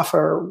more of a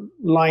tougher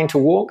line to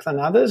walk than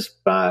others,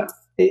 but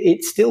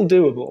it's still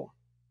doable.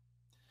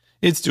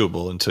 It's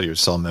doable until your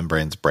cell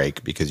membranes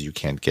break because you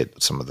can't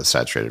get some of the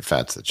saturated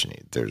fats that you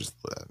need.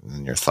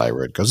 Then your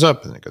thyroid goes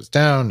up and it goes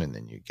down and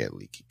then you get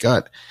leaky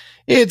gut.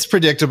 It's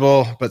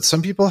predictable, but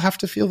some people have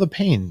to feel the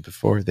pain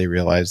before they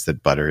realize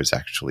that butter is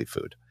actually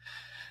food.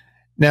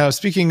 Now,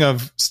 speaking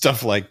of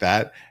stuff like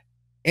that,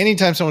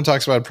 anytime someone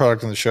talks about a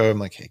product on the show, I'm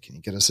like, hey, can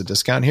you get us a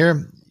discount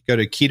here? Go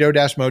to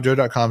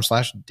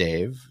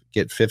keto-mojo.com/Dave,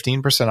 get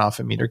 15% off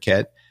a meter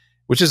kit,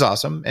 which is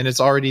awesome. And it's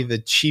already the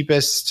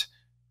cheapest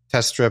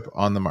test strip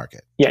on the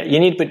market. Yeah, you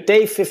need to put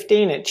Dave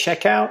 15 at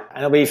checkout and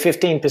it'll be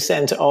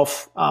 15%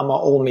 off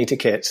all meter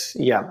kits.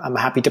 Yeah, I'm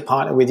happy to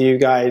partner with you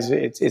guys.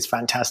 It's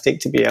fantastic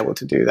to be able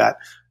to do that.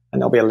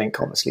 And there'll be a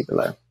link obviously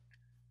below.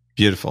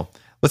 Beautiful.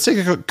 Let's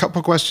take a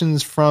couple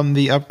questions from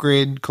the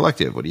Upgrade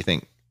Collective. What do you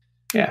think?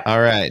 Yeah. All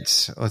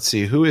right. Let's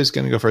see. Who is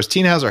going to go first?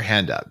 Tina has her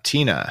hand up.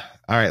 Tina.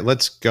 All right,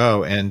 let's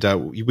go. And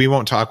we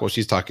won't talk while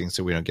she's talking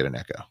so we don't get an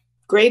echo.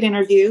 Great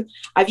interview.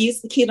 I've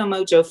used the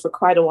Keto-Mojo for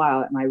quite a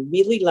while and I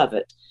really love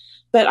it.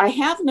 But I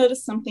have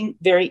noticed something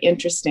very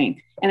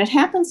interesting, and it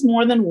happens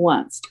more than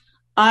once.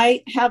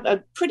 I have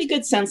a pretty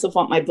good sense of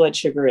what my blood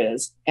sugar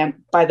is and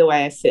by the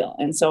way I feel.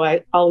 And so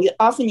I'll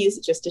often use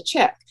it just to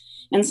check.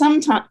 And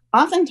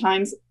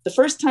oftentimes, the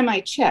first time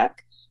I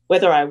check,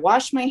 whether I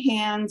wash my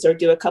hands or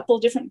do a couple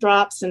of different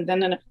drops, and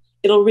then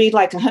it'll read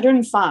like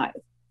 105.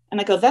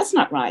 And I go, that's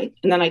not right.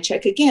 And then I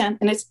check again,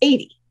 and it's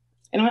 80.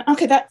 And I went,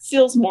 okay, that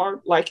feels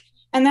more like,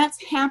 and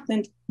that's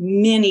happened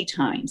many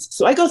times.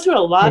 So I go through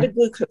a lot of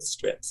glucose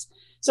strips.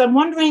 So I'm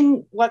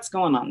wondering what's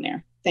going on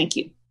there. Thank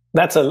you.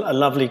 That's a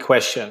lovely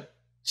question.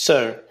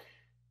 So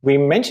we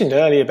mentioned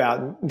earlier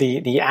about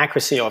the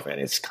accuracy of it.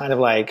 It's kind of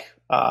like,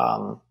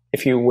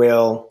 if you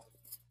will,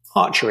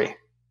 archery.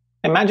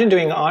 Imagine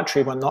doing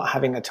archery but not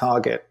having a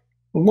target.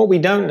 What we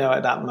don't know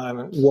at that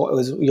moment, what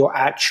was your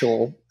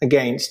actual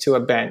against to a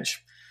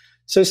bench.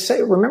 So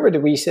remember that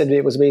we said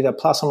it was either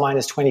plus or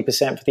minus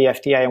 20% for the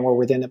FDA and we're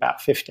within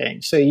about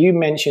 15. So you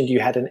mentioned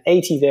you had an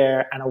 80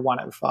 there and a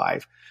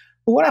 105.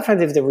 But what I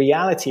found is the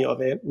reality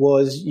of it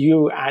was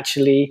you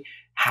actually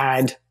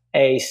had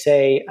a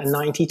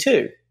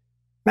 92.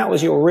 That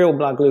was your real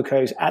blood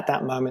glucose at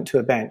that moment to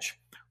a bench.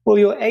 Well,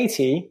 your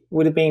 80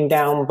 would have been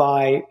down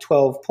by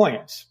 12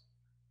 points.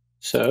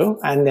 So,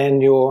 and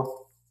then your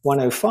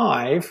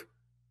 105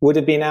 would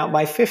have been out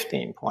by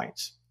 15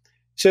 points.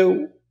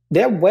 So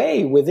they're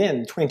way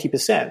within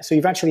 20%. So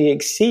you've actually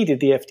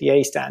exceeded the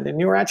FDA standard and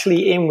you're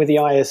actually in with the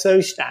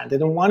ISO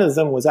standard. And one of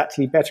them was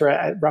actually better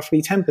at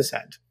roughly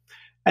 10%.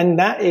 And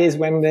that is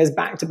when there's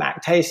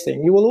back-to-back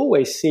tasting. You will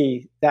always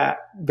see that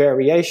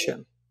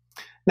variation.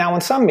 Now,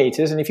 on some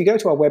meters, and if you go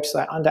to our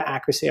website under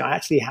accuracy, I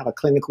actually have a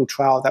clinical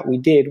trial that we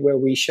did where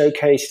we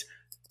showcased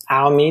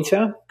our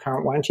meter,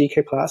 current one,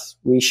 GK+.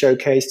 We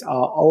showcased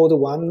our older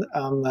one,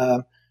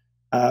 the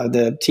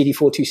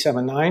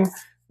TD4279.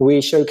 We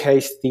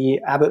showcased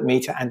the Abbott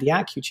meter and the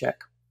AccuCheck.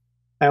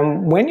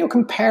 And when you're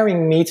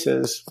comparing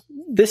meters,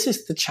 this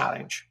is the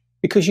challenge.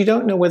 because you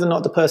don't know whether or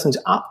not the person's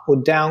up or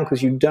down,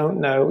 because you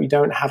don't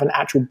have an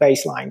actual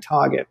baseline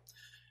target.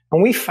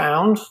 And we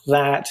found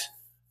that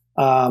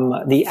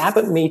the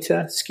Abbott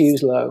meter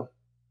skews low,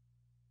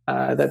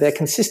 that they're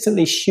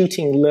consistently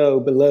shooting low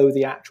below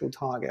the actual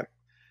target.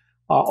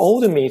 Our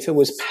older meter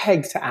was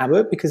pegged to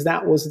Abbott because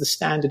that was the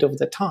standard of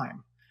the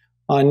time.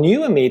 Our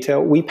newer meter,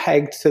 we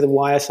pegged to the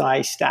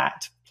YSI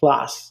Stat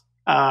Plus,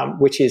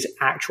 which is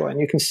actual.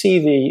 And you can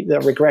see the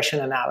regression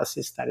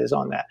analysis that is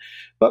on there.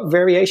 But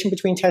variation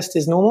between tests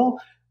is normal.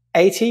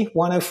 80,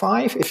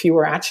 105. If you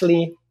were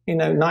actually,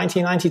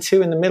 90,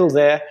 92 in the middle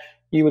there,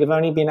 you would have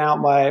only been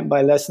out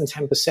by less than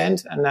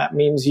 10%. And that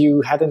means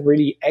you had a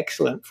really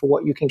excellent for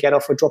what you can get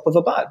off a drop of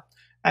a blood.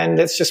 And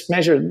let's just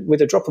measure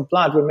with a drop of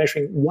blood, we're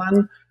measuring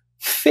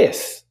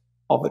 1/5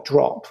 of a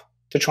drop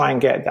to try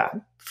and get that.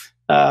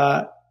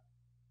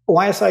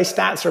 YSI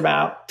stats are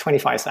about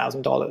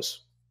 $25,000.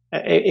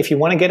 If you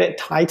want to get it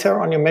tighter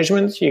on your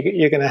measurements,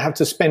 you're going to have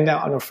to spend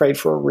out, I'm afraid,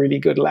 for a really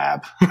good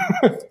lab.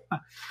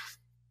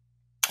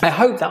 I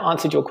hope that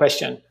answered your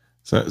question.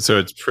 So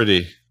it's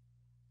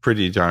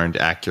pretty darned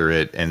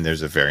accurate, and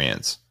there's a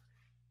variance.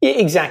 Yeah,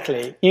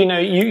 exactly. You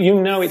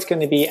know it's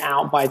going to be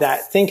out by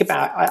that. Think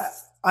about,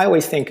 I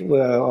always think,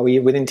 well, are we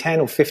within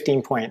 10 or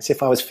 15 points?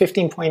 If I was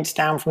 15 points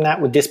down from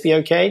that, would this be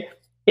okay?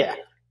 Yeah.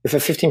 If we're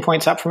 15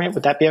 points up from it,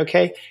 would that be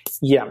okay?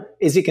 Yeah.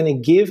 Is it going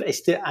to give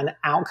an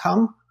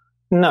outcome?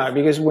 No,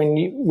 because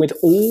with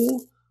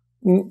all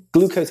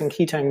glucose and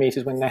ketone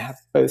meters, when they have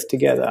both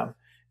together,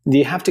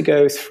 you have to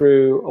go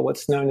through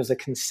what's known as a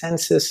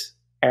consensus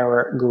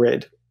error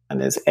grid. And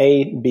there's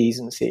A, B's,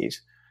 and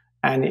C's.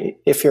 And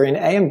if you're in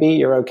A and B,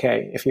 you're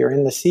okay. If you're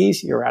in the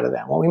C's, you're out of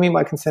that. What we mean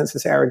by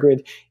consensus error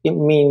grid, it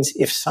means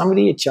if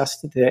somebody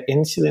adjusted their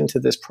insulin to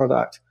this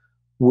product,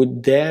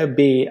 would there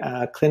be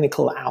a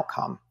clinical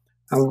outcome?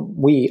 And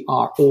we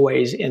are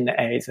always in the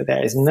A. So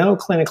there is no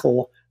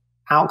clinical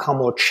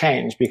outcome or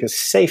change because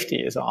safety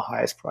is our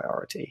highest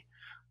priority,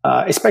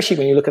 especially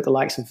when you look at the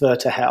likes of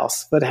Virta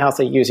Health. Virta Health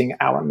are using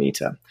our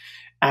meter.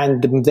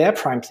 And their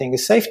prime thing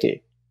is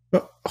safety.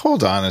 Well,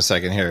 hold on a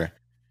second here.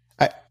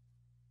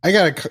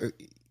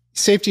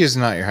 Safety is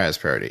not your highest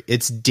priority.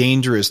 It's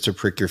dangerous to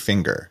prick your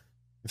finger.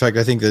 In fact,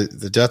 I think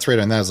the death rate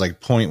on that is like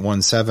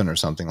 0.17 or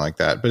something like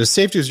that. But if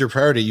safety is your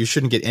priority, you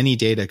shouldn't get any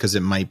data because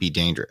it might be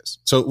dangerous.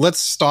 So let's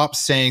stop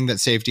saying that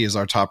safety is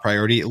our top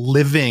priority.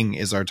 Living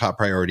is our top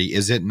priority,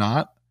 is it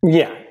not?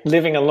 Yeah,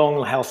 living a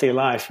long, healthy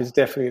life is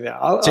definitely there.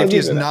 Safety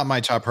is not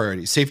my top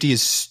priority. Safety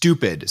is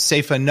stupid.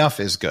 Safe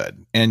enough is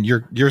good. And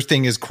your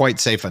thing is quite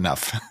safe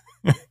enough.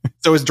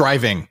 So is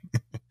driving,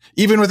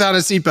 even without a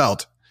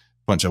seatbelt.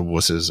 Bunch of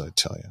wusses, I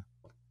tell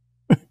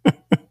you.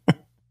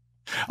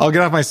 I'll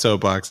get off my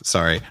soapbox.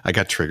 Sorry, I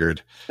got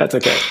triggered. That's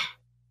okay.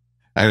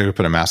 I gotta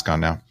put a mask on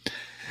now.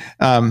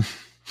 Man,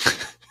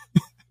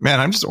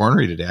 I'm just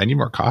ornery today. I need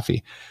more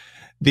coffee.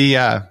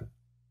 I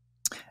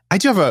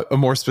do have a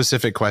more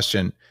specific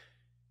question.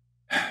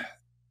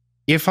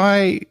 If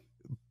I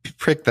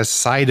prick the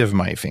side of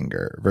my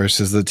finger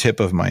versus the tip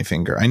of my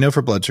finger, I know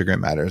for blood sugar it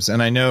matters.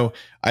 And I know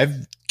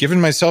I've given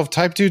myself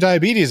type 2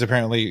 diabetes,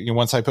 apparently,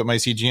 once I put my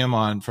CGM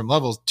on from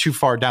levels too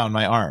far down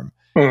my arm.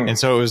 And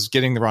so it was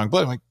getting the wrong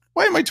blood. I'm like,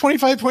 why am I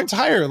 25 points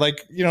higher?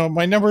 Like,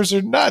 my numbers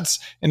are nuts.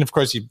 And of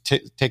course, you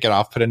take it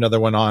off, put another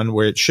one on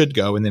where it should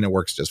go, and then it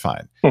works just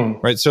fine.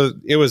 Right. So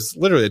it was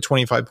literally a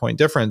 25-point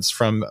difference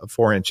from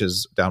 4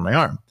 inches down my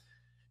arm.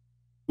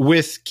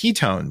 With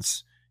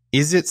ketones,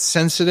 is it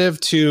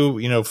sensitive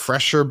to,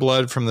 fresher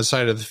blood from the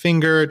side of the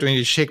finger? Do I need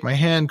to shake my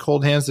hand,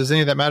 cold hands? Does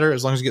any of that matter?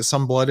 As long as you get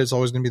some blood, it's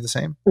always going to be the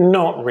same?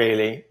 Not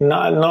really.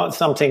 Not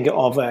something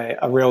of a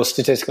real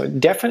statistical.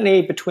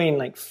 Definitely between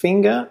like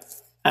finger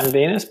and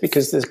venous,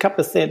 because there's a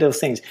couple of little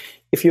things.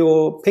 If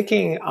you're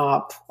picking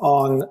up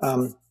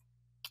on,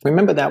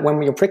 remember that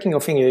when you're pricking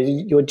your finger,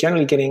 you're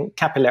generally getting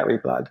capillary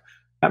blood.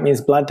 That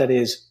means blood that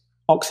is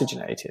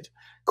oxygenated.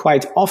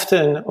 Quite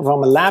often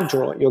from a lab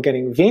draw, you're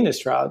getting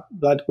venous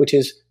blood, which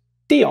is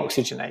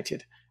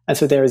deoxygenated. And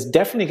so there is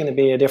definitely going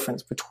to be a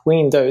difference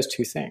between those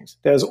two things.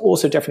 There's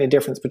also definitely a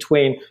difference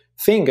between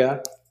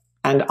finger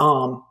and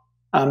arm,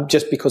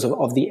 just because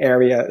of the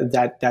area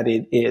that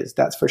it is.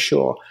 That's for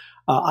sure.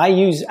 I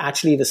use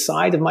actually the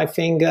side of my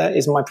finger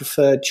is my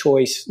preferred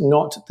choice,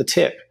 not the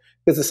tip,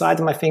 because the side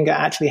of my finger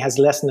actually has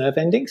less nerve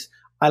endings.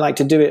 I like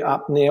to do it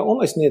up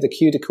almost near the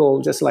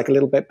cuticle, just like a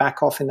little bit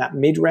back off in that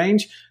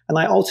mid-range. And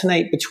I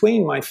alternate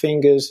between my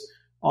fingers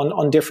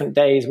on different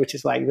days, which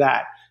is like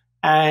that.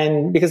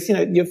 And because,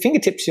 your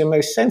fingertips are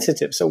most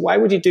sensitive. So why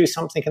would you do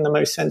something in the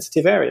most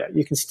sensitive area?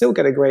 You can still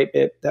get a great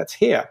bit that's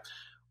here.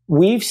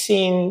 We've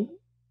seen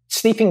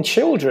sleeping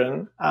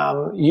children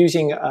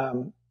using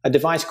a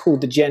device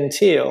called the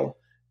Gentile.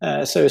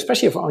 So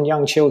especially on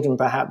young children,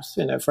 perhaps,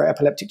 for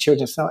epileptic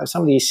children, if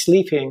somebody is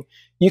sleeping,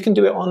 you can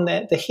do it on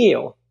the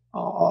heel,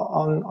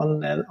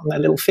 on their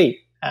little feet.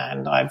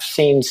 And I've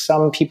seen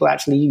some people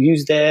actually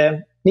use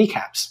their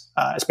kneecaps,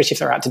 especially if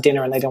they're out to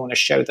dinner and they don't want to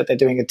show that they're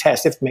doing a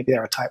test, if maybe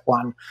they're a type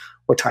 1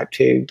 or type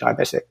 2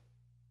 diabetic.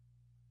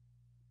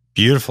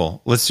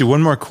 Beautiful. Let's do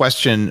one more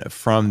question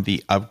from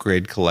the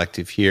Upgrade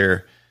Collective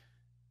here.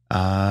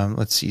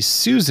 Let's see.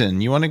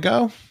 Susan, you want to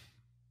go?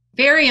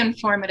 Very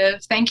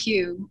informative. Thank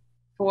you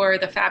for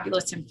the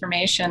fabulous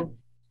information.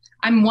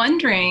 I'm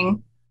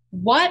wondering,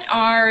 what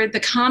are the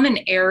common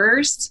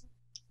errors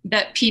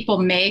that people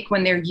make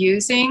when they're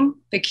using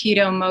the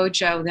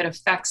Keto-Mojo that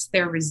affects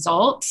their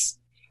results?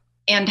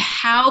 And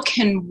how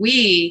can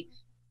we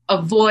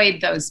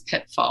avoid those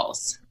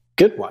pitfalls?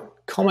 Good one.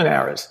 Common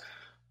errors.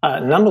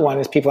 Number one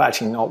is people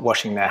actually not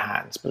washing their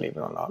hands, believe it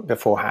or not,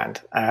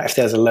 beforehand. If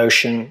there's a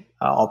lotion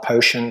or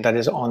potion that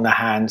is on the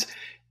hand,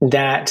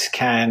 that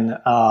can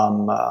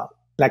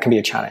be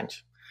a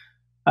challenge.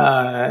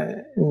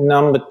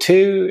 Number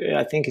two,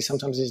 I think, is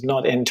sometimes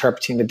not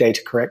interpreting the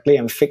data correctly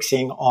and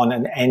fixing on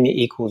an n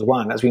equals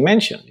 1. As we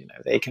mentioned,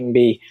 they can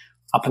be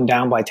up and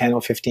down by 10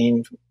 or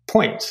 15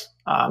 points.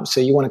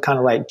 So you want to kind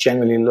of like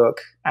generally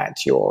look at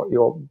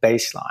your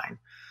baseline.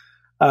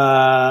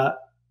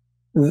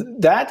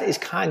 That is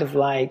kind of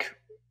like,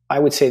 I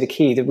would say, the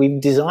key that we've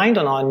designed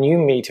on our new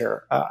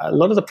meter. A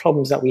lot of the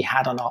problems that we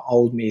had on our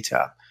old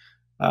meter,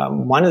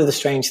 one of the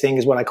strange things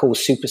is what I call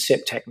super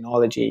sip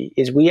technology,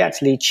 is we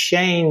actually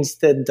changed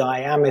the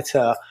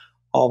diameter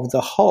of the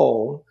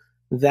hole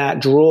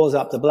that draws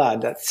up the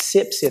blood, that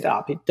sips it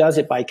up. It does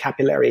it by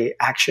capillary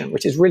action,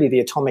 which is really the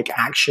atomic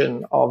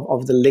action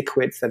of the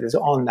liquids that is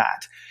on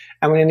that.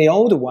 And when in the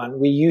older one,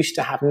 we used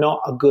to have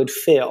not a good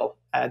fill,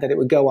 that it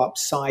would go up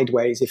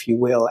sideways, if you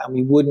will, and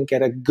we wouldn't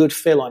get a good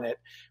fill on it,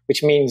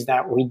 which means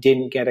that we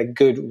didn't get a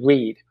good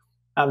read.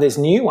 This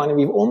new one,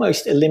 we've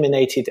almost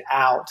eliminated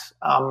out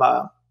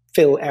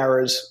fill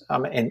errors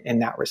in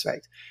that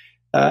respect.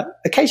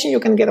 Occasionally,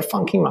 you're going to get a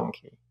funky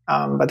monkey.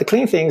 But the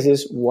clean things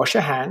is wash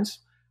your hands.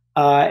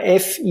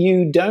 If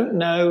you don't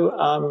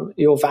know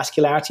your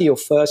vascularity, you're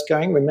first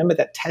going, remember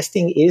that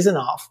testing is an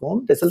art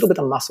form. There's a little bit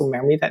of muscle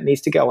memory that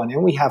needs to go on.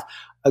 And we have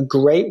a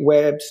great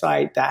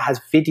website that has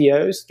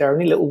videos. They're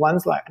only little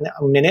ones, like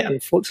a minute.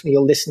 Unfortunately,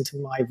 you'll listen to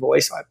my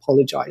voice. I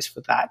apologize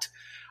for that.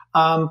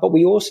 But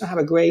we also have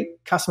a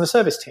great customer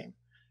service team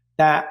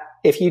that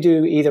if you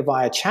do either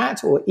via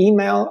chat or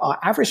email, our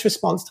average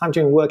response time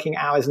during working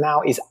hours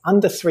now is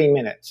under 3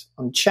 minutes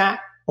on chat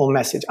or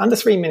message. Under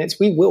 3 minutes,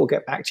 we will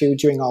get back to you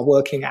during our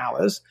working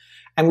hours.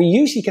 And we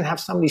usually can have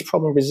somebody's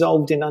problem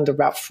resolved in under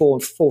about 4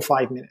 or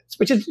 5 minutes,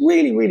 which is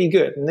really, really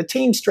good. And the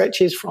team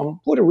stretches from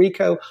Puerto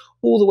Rico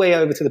all the way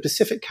over to the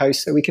Pacific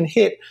coast, so we can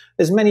hit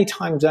as many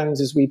time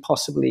zones as we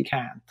possibly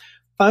can.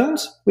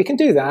 Phones, we can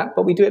do that,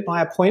 but we do it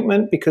by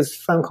appointment because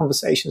phone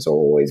conversations are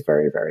always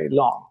very, very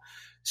long.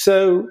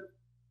 So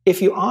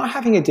if you are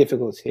having a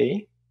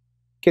difficulty,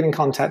 get in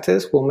contact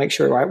us. We'll make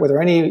sure, right, whether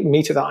any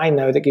meter that I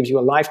know that gives you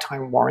a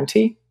lifetime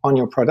warranty on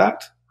your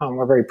product.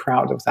 We're very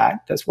proud of that.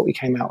 That's what we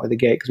came out with the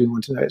gate because we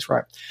want to know it's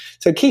right.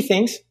 So key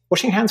things,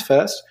 washing hands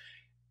first,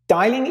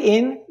 dialing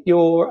in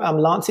your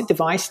Lancet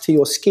device to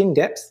your skin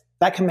depth.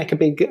 That can make a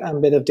big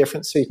bit of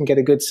difference so you can get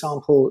a good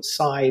sample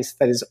size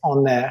that is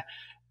on there.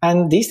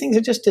 And these things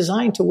are just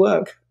designed to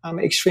work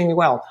extremely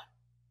well.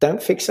 Don't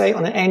fixate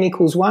on an n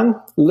equals 1.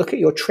 Look at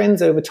your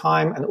trends over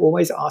time and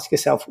always ask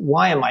yourself,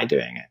 why am I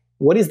doing it?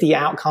 What is the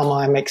outcome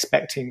I'm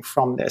expecting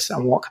from this,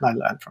 and what can I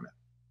learn from it?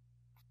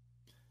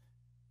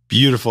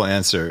 Beautiful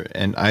answer.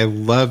 And I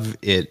love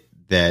it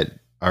that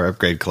our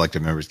Upgrade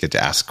Collective members get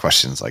to ask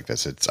questions like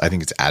this. I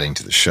think it's adding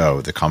to the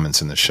show. The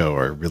comments in the show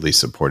are really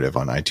supportive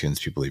on iTunes.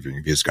 People leaving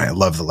reviews. I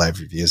love the live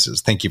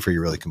reviews. Thank you for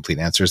your really complete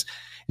answers.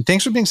 And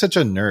thanks for being such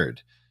a nerd.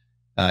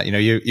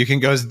 You can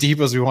go as deep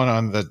as we want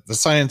on the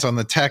science, on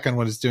the tech, on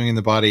what it's doing in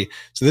the body.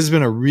 So this has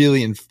been a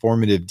really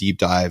informative deep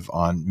dive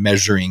on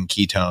measuring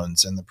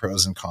ketones and the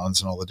pros and cons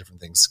and all the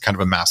different things, kind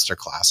of a master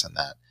class in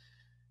that.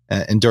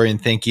 And Dorian,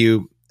 thank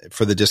you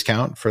for the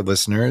discount for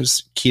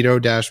listeners.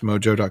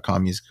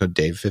 Keto-Mojo.com, use code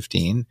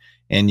Dave15,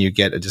 and you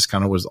get a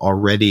discount on what is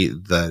already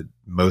the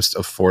most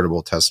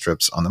affordable test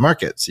strips on the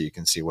market. So you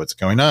can see what's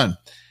going on.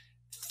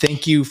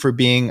 Thank you for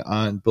being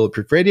on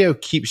Bulletproof Radio.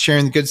 Keep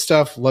sharing the good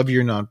stuff. Love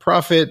your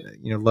nonprofit.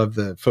 Love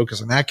the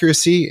focus on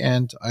accuracy.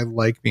 And I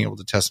like being able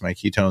to test my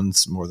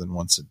ketones more than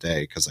once a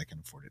day because I can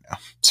afford it now.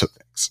 So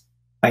thanks.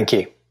 Thank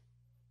you.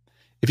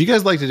 If you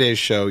guys like today's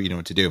show, you know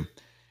what to do.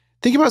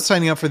 Think about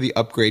signing up for the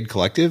Upgrade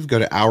Collective. Go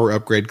to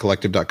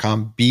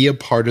ourupgradecollective.com. Be a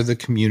part of the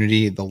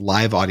community, the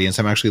live audience.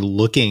 I'm actually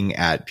looking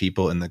at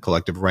people in the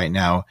collective right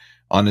now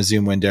on a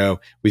Zoom window.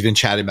 We've been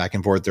chatting back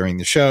and forth during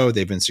the show.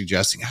 They've been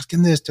suggesting, ask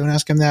him this, don't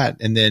ask him that.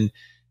 And then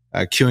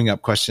queuing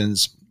up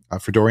questions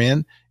for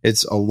Dorian.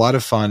 It's a lot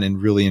of fun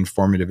and really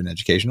informative and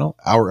educational.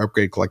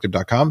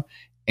 Ourupgradecollective.com.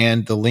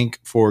 And the link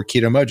for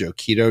Keto-Mojo,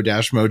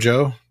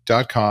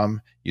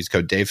 keto-mojo.com. Use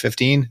code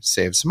Dave15,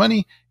 save some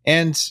money.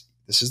 And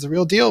this is the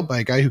real deal by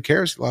a guy who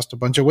cares, who lost a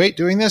bunch of weight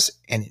doing this,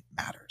 and it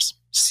matters.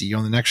 See you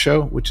on the next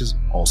show, which is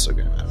also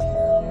going to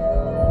matter.